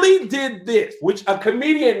 Billy did this, which a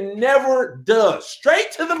comedian never does.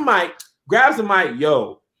 Straight to the mic, grabs the mic,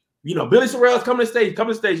 yo, Billy Sorrell's coming to stage.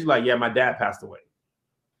 He's like, yeah, my dad passed away.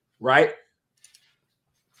 Right?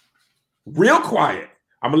 Real quiet.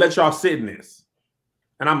 I'm gonna let y'all sit in this.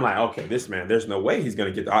 And I'm like, okay, this man, there's no way he's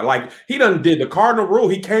gonna get that. Like he done did the cardinal rule.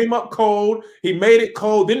 He came up cold, he made it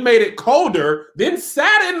cold, then made it colder, then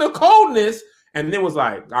sat in the coldness, and then was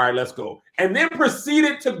like, all right, let's go. And then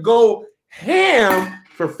proceeded to go ham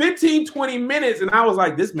for 15, 20 minutes. And I was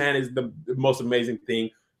like, this man is the most amazing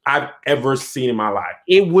thing I've ever seen in my life.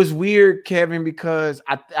 It was weird, Kevin, because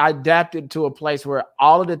I adapted to a place where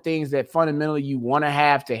all of the things that fundamentally you want to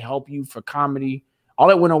have to help you for comedy, all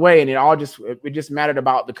that went away, and it just mattered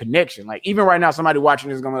about the connection. Like even right now, somebody watching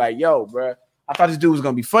this is gonna be like, "Yo, bro, I thought this dude was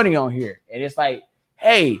gonna be funny on here," and it's like,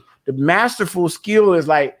 "Hey, the masterful skill is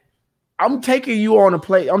like, I'm taking you on a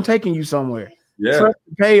play. I'm taking you somewhere. Yeah. Trust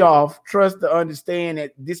the payoff. Trust to understand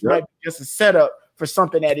that this might be just a setup for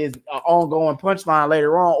something that is an ongoing punchline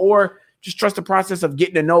later on, or just trust the process of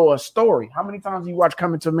getting to know a story." How many times do you watch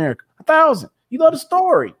Coming to America? 1,000. You love the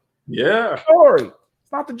story. Yeah. Story.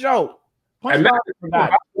 It's not the joke.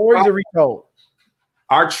 Stories are retold.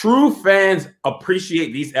 Our true fans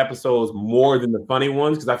appreciate these episodes more than the funny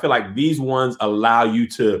ones because I feel like these ones allow you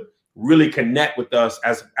to really connect with us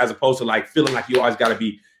as opposed to like feeling like you always got to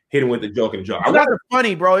be hitting with the joke and joke. It's not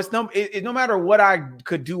funny, bro. It's no matter what I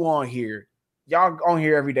could do on here. Y'all on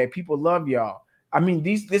here every day. People love y'all. I mean,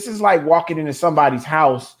 this is like walking into somebody's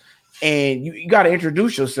house and you got to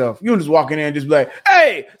introduce yourself. You don't just walk in there and just be like,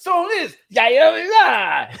 "Hey, so this,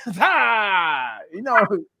 yeah,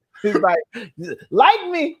 it's like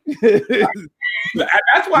me."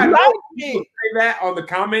 That's why I say that on the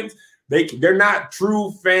comments. They're not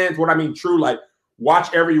true fans. What I mean, true, like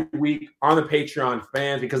watch every week on the Patreon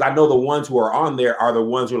fans, because I know the ones who are on there are the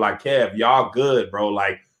ones who are like, Kev, y'all good, bro.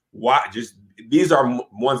 Like, what? Just these are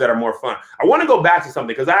ones that are more fun. I want to go back to something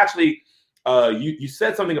because I actually, you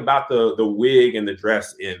said something about the wig and the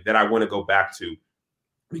dress in that I want to go back to.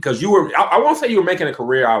 Because you were, I won't say you were making a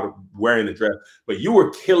career out of wearing the dress, but you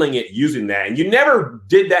were killing it using that. And you never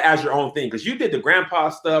did that as your own thing because you did the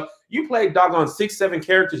grandpa stuff. You played doggone 6-7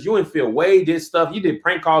 characters. You and Phil Wade did stuff. You did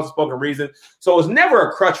prank calls, spoken reason. So it was never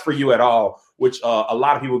a crutch for you at all, which a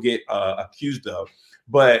lot of people get accused of.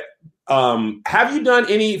 But have you done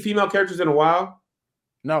any female characters in a while?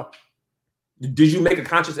 No. Did you make a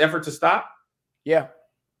conscious effort to stop? Yeah.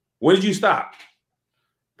 When did you stop?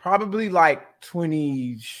 Probably like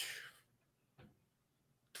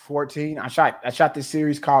 2014. I shot this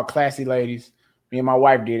series called Classy Ladies. Me and my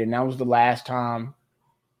wife did it, and that was the last time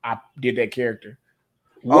I did that character.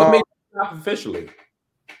 What made you stop officially?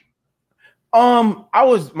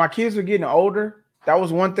 My kids were getting older. That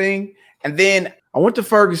was one thing. And then I went to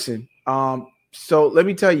Ferguson. So let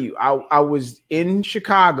me tell you, I was in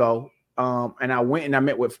Chicago. And I went and I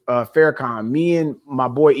met with Farrakhan. Me and my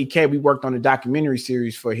boy EK, we worked on a documentary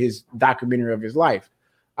series for his documentary of his life.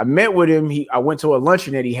 I met with him. I went to a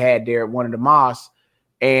luncheon that he had there at one of the mosques,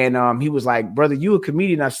 and he was like, "Brother, you a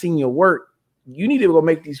comedian? I've seen your work. You need to go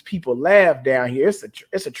make these people laugh down here.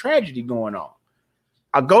 It's a tragedy going on."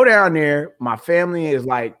 I go down there. My family is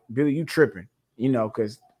like, "Billy, you tripping?"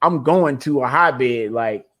 Because I'm going to a hotbed,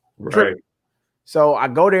 like tripping. So I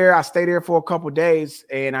go there, I stay there for a couple of days,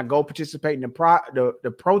 and I go participate in the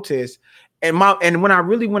protest. And when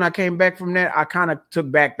I came back from that, I kind of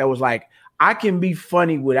took back that was like, I can be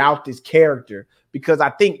funny without this character, because I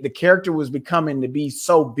think the character was becoming to be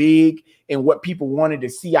so big and what people wanted to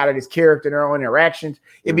see out of this character, their own interactions.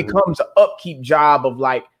 It becomes an upkeep job of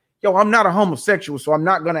like, yo, I'm not a homosexual, so I'm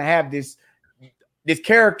not gonna have this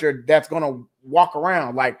character that's gonna walk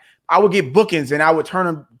around like. I would get bookings and I would turn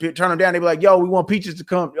them down. They'd be like, "Yo, we want Peaches to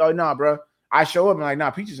come." Oh, nah, bro. I show up and like,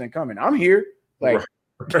 "Nah, Peaches ain't coming. I'm here." Like,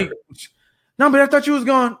 no, but I thought you was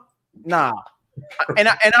gone. Nah,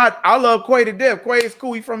 I love Quay to death. Quay is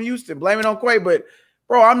cool. He's from Houston. Blame it on Quay. But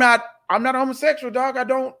bro, I'm not a homosexual, dog.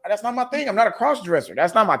 That's not my thing. I'm not a cross dresser.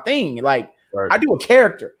 That's not my thing. Like I do a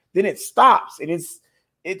character. Then it stops. And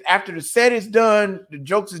it after the set is done, the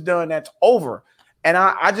jokes is done, that's over. And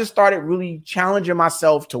I just started really challenging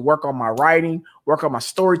myself to work on my writing, work on my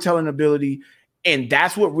storytelling ability. And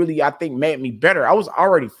that's what really, I think, made me better. I was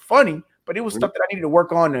already funny, but it was stuff that I needed to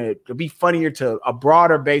work on to be funnier to a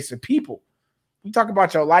broader base of people. You talk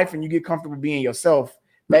about your life and you get comfortable being yourself.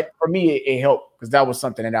 That for me, it helped because that was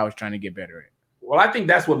something that I was trying to get better at. Well, I think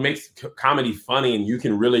that's what makes comedy funny, and you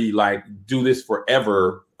can really like do this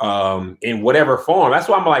forever in whatever form. That's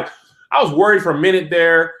why I'm like, I was worried for a minute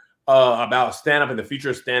there about stand-up and the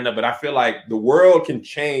future of stand-up, but I feel like the world can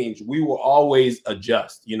change. We will always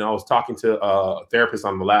adjust. You know, I was talking to a therapist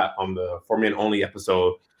on the For Men Only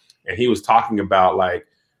episode, and he was talking about like,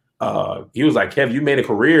 he was like, Kev, you made a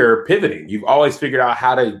career pivoting. You've always figured out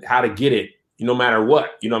how to get it, no matter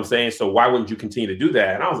what, you know what I'm saying? So why wouldn't you continue to do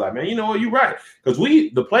that? And I was like, man, you know what? You're right. Because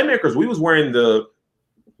the Playmakers, we was wearing the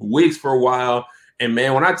wigs for a while. And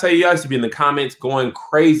man, when I tell you, I used to be in the comments going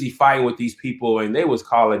crazy fighting with these people, and they was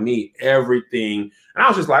calling me everything. And I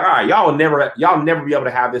was just like, all right, y'all never be able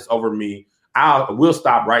to have this over me. We'll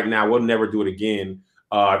stop right now. We'll never do it again.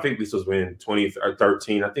 I think this was in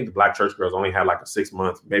 2013. I think the Black Church Girls only had like a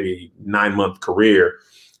 6-month, maybe 9-month career.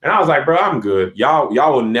 And I was like, bro, I'm good. Y'all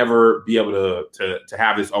will never be able to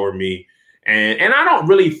have this over me. And I don't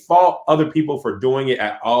really fault other people for doing it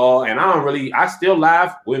at all. And I still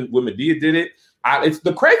laugh when Madea did it. It's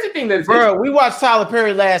the crazy thing that, bro, we watched Tyler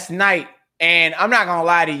Perry last night, and I'm not gonna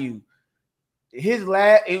lie to you.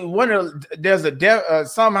 There's a death,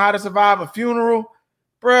 some How to Survive a Funeral,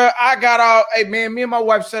 bro. I got all, hey man, me and my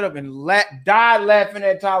wife set up and died laughing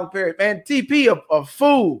at Tyler Perry. Man, TP a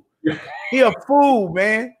fool. He a fool,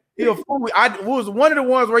 man. He a fool. I was one of the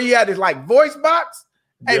ones where he had this like voice box.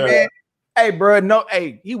 Hey man, hey bro, no,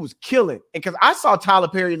 hey, he was killing. And because I saw Tyler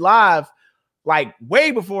Perry live like way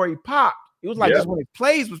before he popped. It was like just when his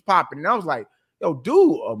plays was popping, and I was like, "Yo,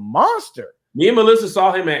 dude, a monster." Me and Melissa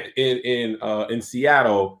saw him in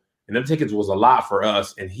Seattle, and them tickets was a lot for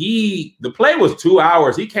us. And the play was 2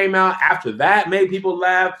 hours. He came out after that, made people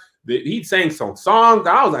laugh. He sang some songs.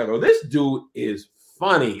 I was like, "Oh, this dude is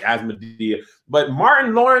funny as Madea." But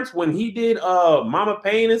Martin Lawrence, when he did Mama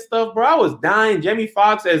Payne and stuff, bro, I was dying. Jamie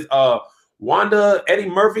Foxx as Wanda, Eddie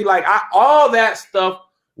Murphy, like all that stuff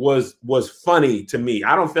was funny to me.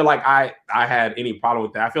 I don't feel like I had any problem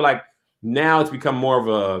with that. I feel like now it's become more of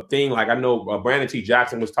a thing. Like I know Brandon T.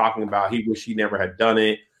 Jackson was talking about he wish he never had done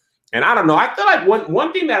it. And I don't know. I feel like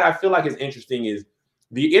one thing that I feel like is interesting is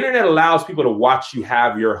the internet allows people to watch you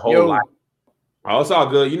have your whole life. Oh, it's all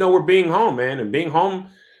good. You know, we're being home, man. And being home,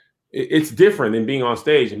 it's different than being on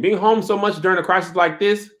stage. And being home so much during a crisis like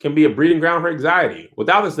this can be a breeding ground for anxiety.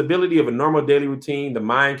 Without the stability of a normal daily routine, the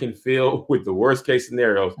mind can fill with the worst case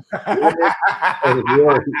scenarios. Well,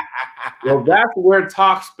 that's where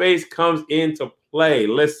Talkspace comes into play.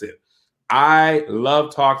 Listen, I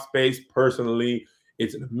love Talkspace personally.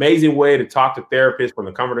 It's an amazing way to talk to therapists from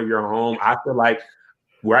the comfort of your home. I feel like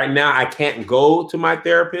right now I can't go to my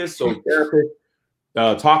therapist. So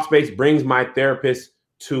Talkspace brings my therapist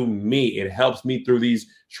to me. It helps me through these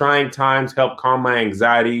trying times, help calm my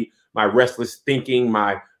anxiety, my restless thinking,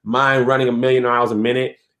 my mind running a million miles a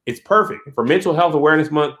minute. It's perfect. For Mental Health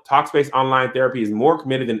Awareness Month, Talkspace Online Therapy is more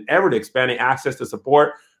committed than ever to expanding access to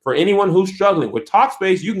support for anyone who's struggling. With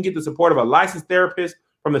Talkspace, you can get the support of a licensed therapist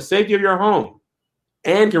from the safety of your home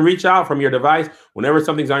and can reach out from your device whenever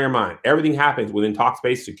something's on your mind. Everything happens within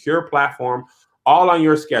Talkspace's secure platform, all on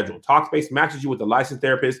your schedule. Talkspace matches you with a licensed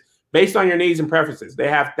therapist based on your needs and preferences. They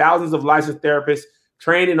have thousands of licensed therapists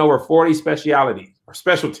trained in over 40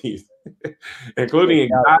 specialties, including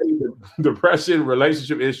anxiety, depression,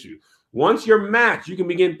 relationship issues. Once you're matched, you can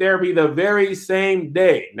begin therapy the very same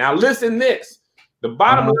day. Now, listen this. The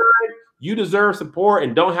bottom line, you deserve support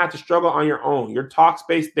and don't have to struggle on your own. Your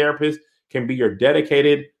Talkspace therapist can be your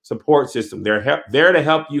dedicated support system. They're there to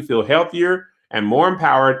help you feel healthier and more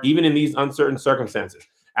empowered, even in these uncertain circumstances.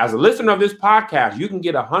 As a listener of this podcast, you can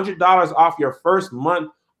get $100 off your first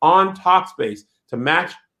month on Talkspace. To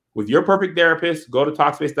match with your perfect therapist, go to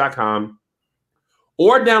Talkspace.com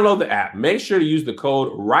or download the app. Make sure to use the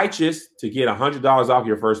code RIGHTEOUS to get $100 off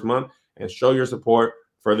your first month and show your support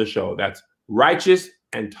for the show. That's RIGHTEOUS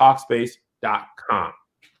and Talkspace.com.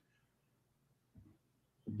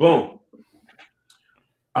 Boom.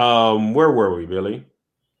 Where were we, Billy?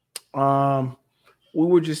 We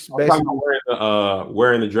were just basically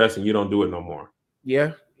wearing the dress, and you don't do it no more.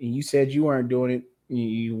 Yeah, and you said you weren't doing it.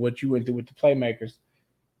 What you went through with the Playmakers.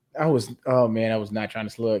 I was not trying to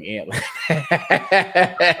slug Ant.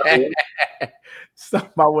 Something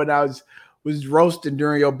about when I was roasting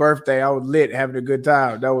during your birthday. I was lit, having a good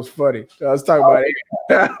time. That was funny. I was talking about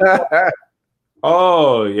it.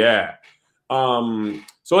 Oh yeah.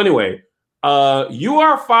 So anyway, you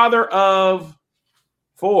are father of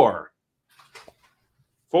four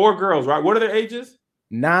girls, right? What are their ages?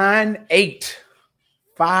 9, 8,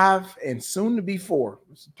 5, and soon to be 4.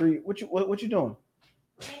 It's 3. What you doing?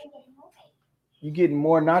 You getting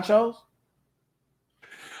more nachos?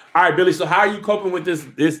 All right, Billy. So how are you coping with this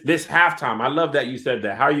halftime? I love that you said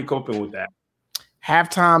that. How are you coping with that?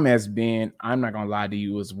 Halftime has been, I'm not gonna lie to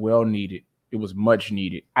you, it was well needed. It was much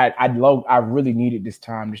needed. I really needed this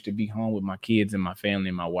time just to be home with my kids and my family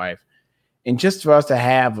and my wife. And just for us to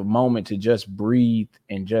have a moment to just breathe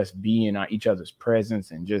and just be in each other's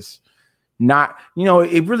presence and just not,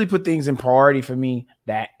 it really put things in priority for me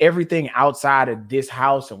that everything outside of this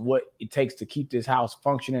house and what it takes to keep this house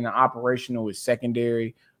functioning and operational is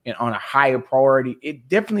secondary and on a higher priority. It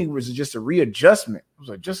definitely was just a readjustment. It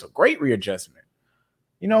was just a great readjustment.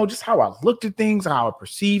 Just how I looked at things, how I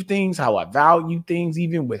perceived things, how I valued things,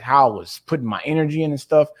 even with how I was putting my energy in and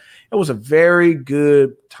stuff. It was a very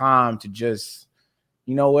good time to just,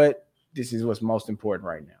 this is what's most important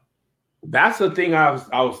right now. That's the thing I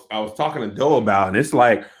was talking to Doe about, and it's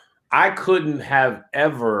like I couldn't have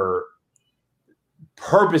ever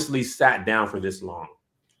purposely sat down for this long.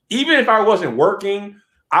 Even if I wasn't working,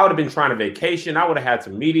 I would have been trying to vacation. I would have had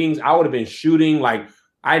some meetings. I would have been shooting. Like,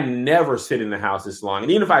 I never sit in the house this long.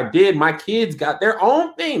 And even if I did, my kids got their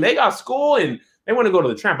own thing. They got school and they want to go to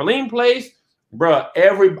the trampoline place. Bruh,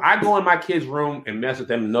 I go in my kids' room and mess with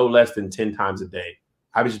them no less than 10 times a day.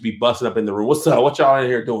 I would just be busting up in the room. What's up? What y'all in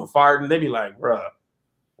here doing? Farting? They be like, bruh,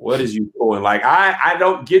 what is you doing? Like, I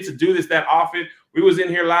don't get to do this that often. We was in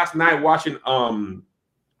here last night watching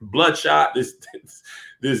Bloodshot,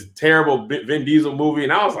 this terrible Vin Diesel movie.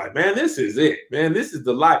 And I was like, man, this is it, man. This is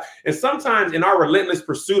the life. And sometimes in our relentless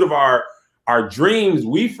pursuit of our dreams,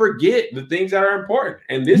 we forget the things that are important.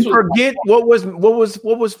 And this forget what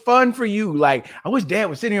was fun for you. Like, I wish Dad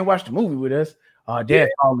was sitting here and watch the movie with us.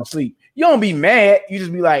 Dad's falling asleep. You don't be mad. You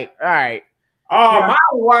just be like, all right. Oh, my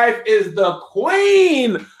wife is the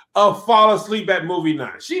queen of fall asleep at movie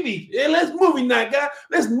night. She be, let's movie night, guys.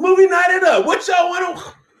 Let's movie night it up. What y'all want to?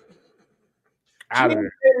 She made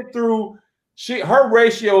it through. Her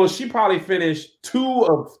ratio, she probably finished 2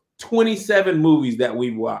 of 27 movies that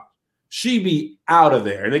we watched. She be out of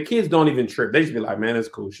there. And the kids don't even trip. They just be like, man, it's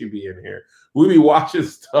cool. She be in here. We be watching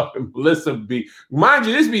stuff and Melissa be, mind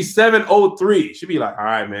you, this be 7:03. She be like, all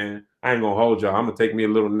right, man, I ain't gonna hold y'all. I'm gonna take me a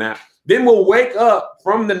little nap. Then we'll wake up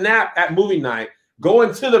from the nap at movie night, go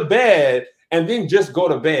into the bed, and then just go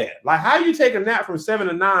to bed. Like, how you take a nap from 7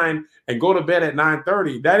 to 9 and go to bed at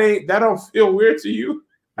 9:30? That don't feel weird to you?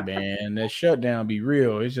 Man, that shutdown be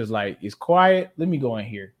real. It's just like, it's quiet. Let me go in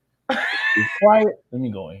here. It's quiet. Let me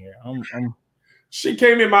go in here. She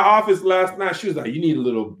came in my office last night. She was like, you need a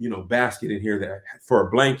little, basket in here for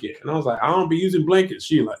a blanket. And I was like, I don't be using blankets.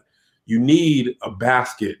 She like, you need a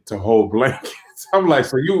basket to hold blankets. I'm like,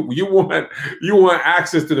 so you want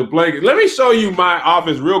access to the blanket? Let me show you my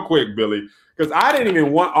office real quick, Billy, because I didn't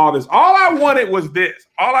even want all this. All I wanted was this.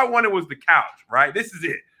 All I wanted was the couch, right? This is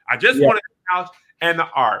it. I just wanted the couch and the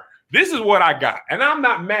art. This is what I got. And I'm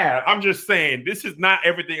not mad. I'm just saying this is not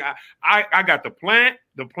everything. I got the plant.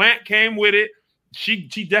 The plant came with it.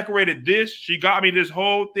 She decorated this. She got me this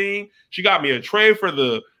whole thing. She got me a tray for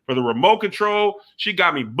the remote control. She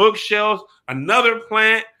got me bookshelves, another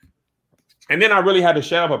plant. And then I really had to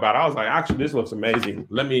shut up about it. I was like, actually, this looks amazing.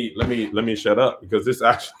 Let me shut up because this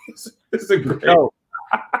actually is a great. No.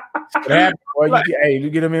 You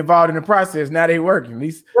get them involved in the process. Now they working. At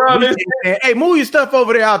least hey, move your stuff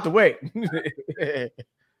over there out the way.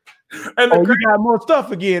 And you got more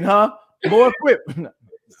stuff again, huh? More equipment.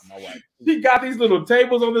 My wife. She got these little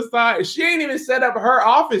tables on the side. She ain't even set up her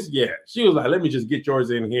office yet. She was like, let me just get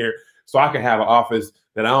yours in here so I can have an office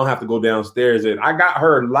that I don't have to go downstairs in. I got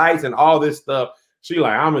her lights and all this stuff. She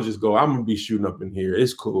like, I'm going to be shooting up in here.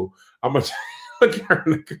 It's cool. I'm going to look at her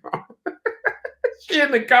in the comments. She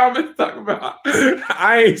in the comments talking about,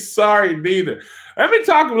 I ain't sorry neither. Let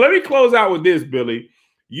me close out with this, Billy.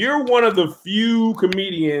 You're one of the few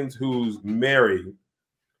comedians who's married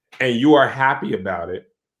and you are happy about it.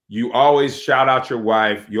 You always shout out your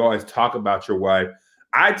wife. You always talk about your wife.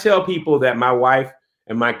 I tell people that my wife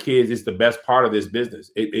and my kids is the best part of this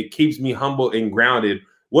business. It keeps me humble and grounded.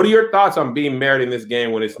 What are your thoughts on being married in this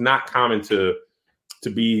game when it's not common to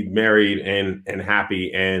be married and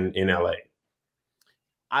happy and in LA?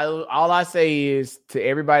 All I say is to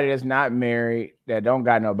everybody that's not married, that don't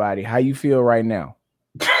got nobody, how you feel right now?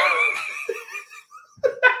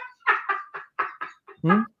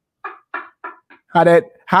 How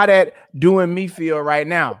that doing me feel right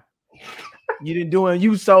now? You been doing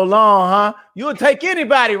you so long, huh? You'll take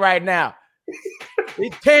anybody right now.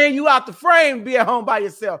 It's tearing you out the frame, be at home by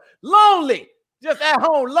yourself. Lonely. Just at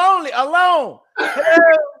home, lonely, alone.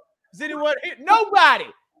 Is anyone here? Nobody.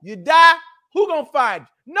 You die, who gonna find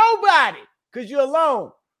you? Nobody, because you're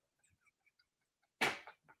alone.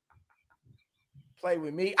 Play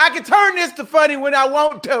with me. I can turn this to funny when I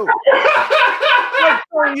want to.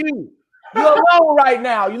 You're alone right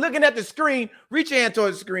now. You're looking at the screen. Reach your hand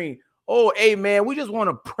towards the screen. Oh, amen. We just want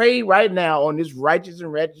to pray right now on this Righteous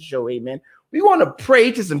and Ratchet show, amen. We want to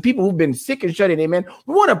pray to some people who've been sick and shut in, amen.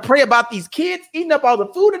 We want to pray about these kids eating up all the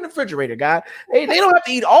food in the refrigerator, God. They don't have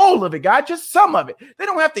to eat all of it, God, just some of it. They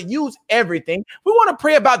don't have to use everything. We want to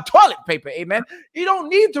pray about toilet paper, amen. You don't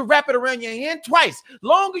need to wrap it around your hand twice.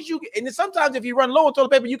 Long as you, and then sometimes if you run low on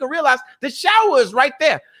toilet paper, you can realize the shower is right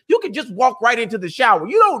there. You can just walk right into the shower.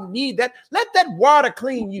 You don't need that. Let that water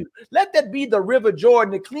clean you. Let that be the river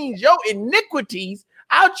Jordan that cleans your iniquities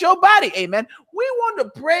out your body, amen. We want to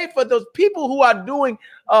pray for those people who are doing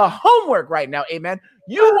homework right now, amen.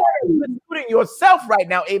 You are including yourself right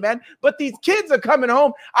now, amen. But these kids are coming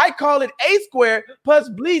home. I call it A squared plus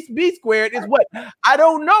B squared is what? I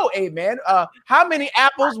don't know, amen. How many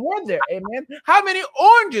apples were there, amen? How many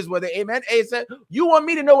oranges were there, amen? A said, you want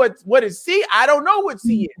me to know what is C? I don't know what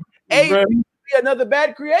C is. A be another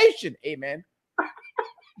bad creation, amen.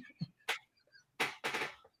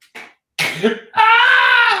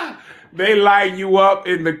 They light you up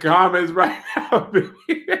in the comments right now.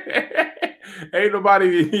 Ain't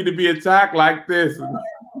nobody need to be attacked like this.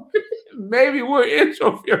 Maybe we're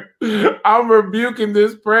introverted. I'm rebuking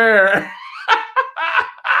this prayer.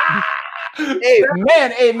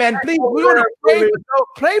 Amen. Please, we want to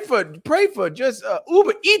pray for just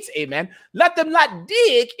Uber Eats, amen. Let them not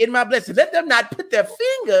dig in my blessing. Let them not put their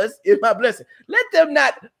fingers in my blessing. Let them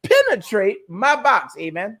not penetrate my box,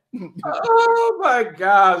 amen. Oh my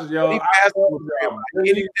gosh, yo.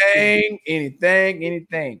 Anything.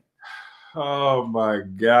 Oh my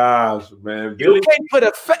gosh, man. You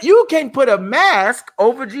can't put a mask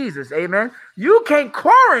over Jesus, amen. You can't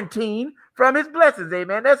quarantine from his blessings,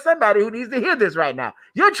 amen. There's somebody who needs to hear this right now.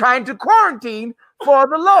 You're trying to quarantine for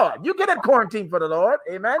the Lord. You cannot quarantine for the Lord,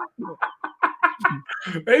 amen.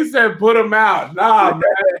 They said put him out. Nah,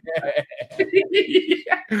 man.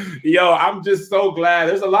 Yo, I'm just so glad.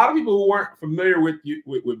 There's a lot of people who weren't familiar with you,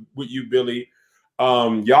 with you, Billy.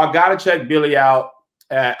 Y'all gotta check Billy out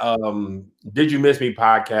at Did You Miss Me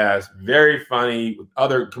podcast. Very funny with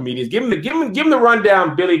other comedians. Give him the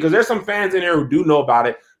rundown, Billy, because there's some fans in there who do know about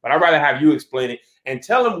it. But I'd rather have you explain it and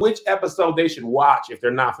tell them which episode they should watch if they're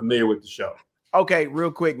not familiar with the show. Okay, real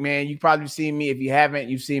quick, man. You've probably seen me. If you haven't,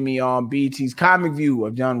 you've seen me on BET's Comic View.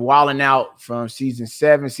 I've done Wildin' Out from season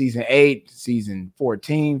 7, season 8, season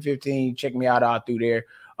 14, 15. Check me out all through there.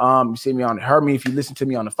 You see me heard me if you listen to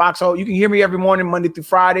me on the Foxhole. You can hear me every morning, Monday through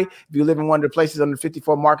Friday. If you live in one of the places under the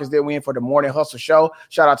 54 markets that we're in for the Morning Hustle Show.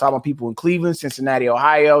 Shout out to all my people in Cleveland, Cincinnati,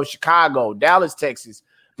 Ohio, Chicago, Dallas, Texas.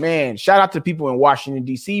 Man, shout out to people in Washington,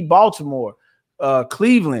 D.C., Baltimore,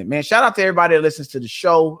 Cleveland. Man, shout out to everybody that listens to the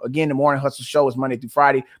show. Again, the Morning Hustle Show is Monday through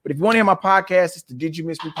Friday. But if you want to hear my podcast, it's the Did You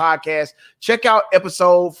Miss Me podcast. Check out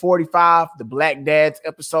episode 45, the Black Dads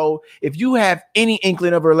episode. If you have any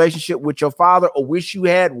inkling of a relationship with your father or wish you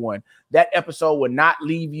had one, that episode will not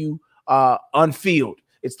leave you unfilled.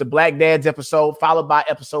 It's the Black Dads episode, followed by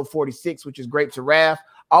episode 46, which is Grapes of Wrath.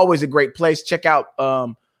 Always a great place. Check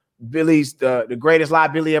out Billy's the greatest lie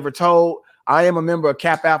Billy ever told. I am a member of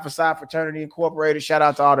Kappa Alpha Psi Fraternity Incorporated. Shout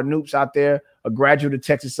out to all the noops out there, a graduate of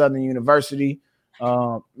Texas Southern University.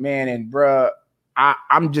 Man, and bruh,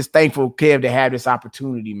 I'm just thankful, Kev, to have this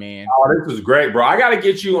opportunity, man. Oh, this is great, bro. I got to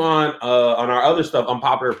get you on our other stuff,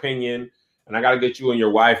 Unpopular Opinion, and I got to get you and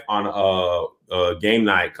your wife on game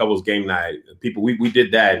night, couples game night. People, we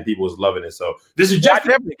did that, and people was loving it. So this is just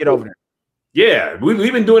definitely get over there. Yeah,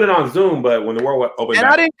 we've been doing it on Zoom, but when the world opened, and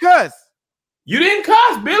I didn't cuss. You didn't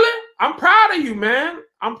cuss, Billy. I'm proud of you, man.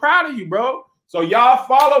 I'm proud of you, bro. So y'all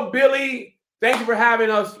follow Billy. Thank you for having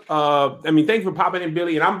us. Thank you for popping in,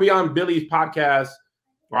 Billy. And I'm be on Billy's podcast,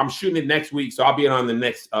 or I'm shooting it next week. So I'll be on the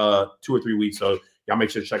next 2 or 3 weeks. So y'all make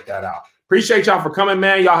sure to check that out. Appreciate y'all for coming,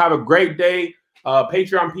 man. Y'all have a great day.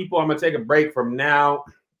 Patreon people, I'm going to take a break from now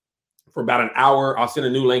for about an hour. I'll send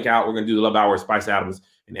a new link out. We're going to do the Love Hour with Spice Adams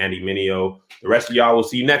and Andy Mineo. The rest of y'all will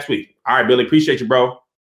see you next week. All right, Billy. Appreciate you, bro.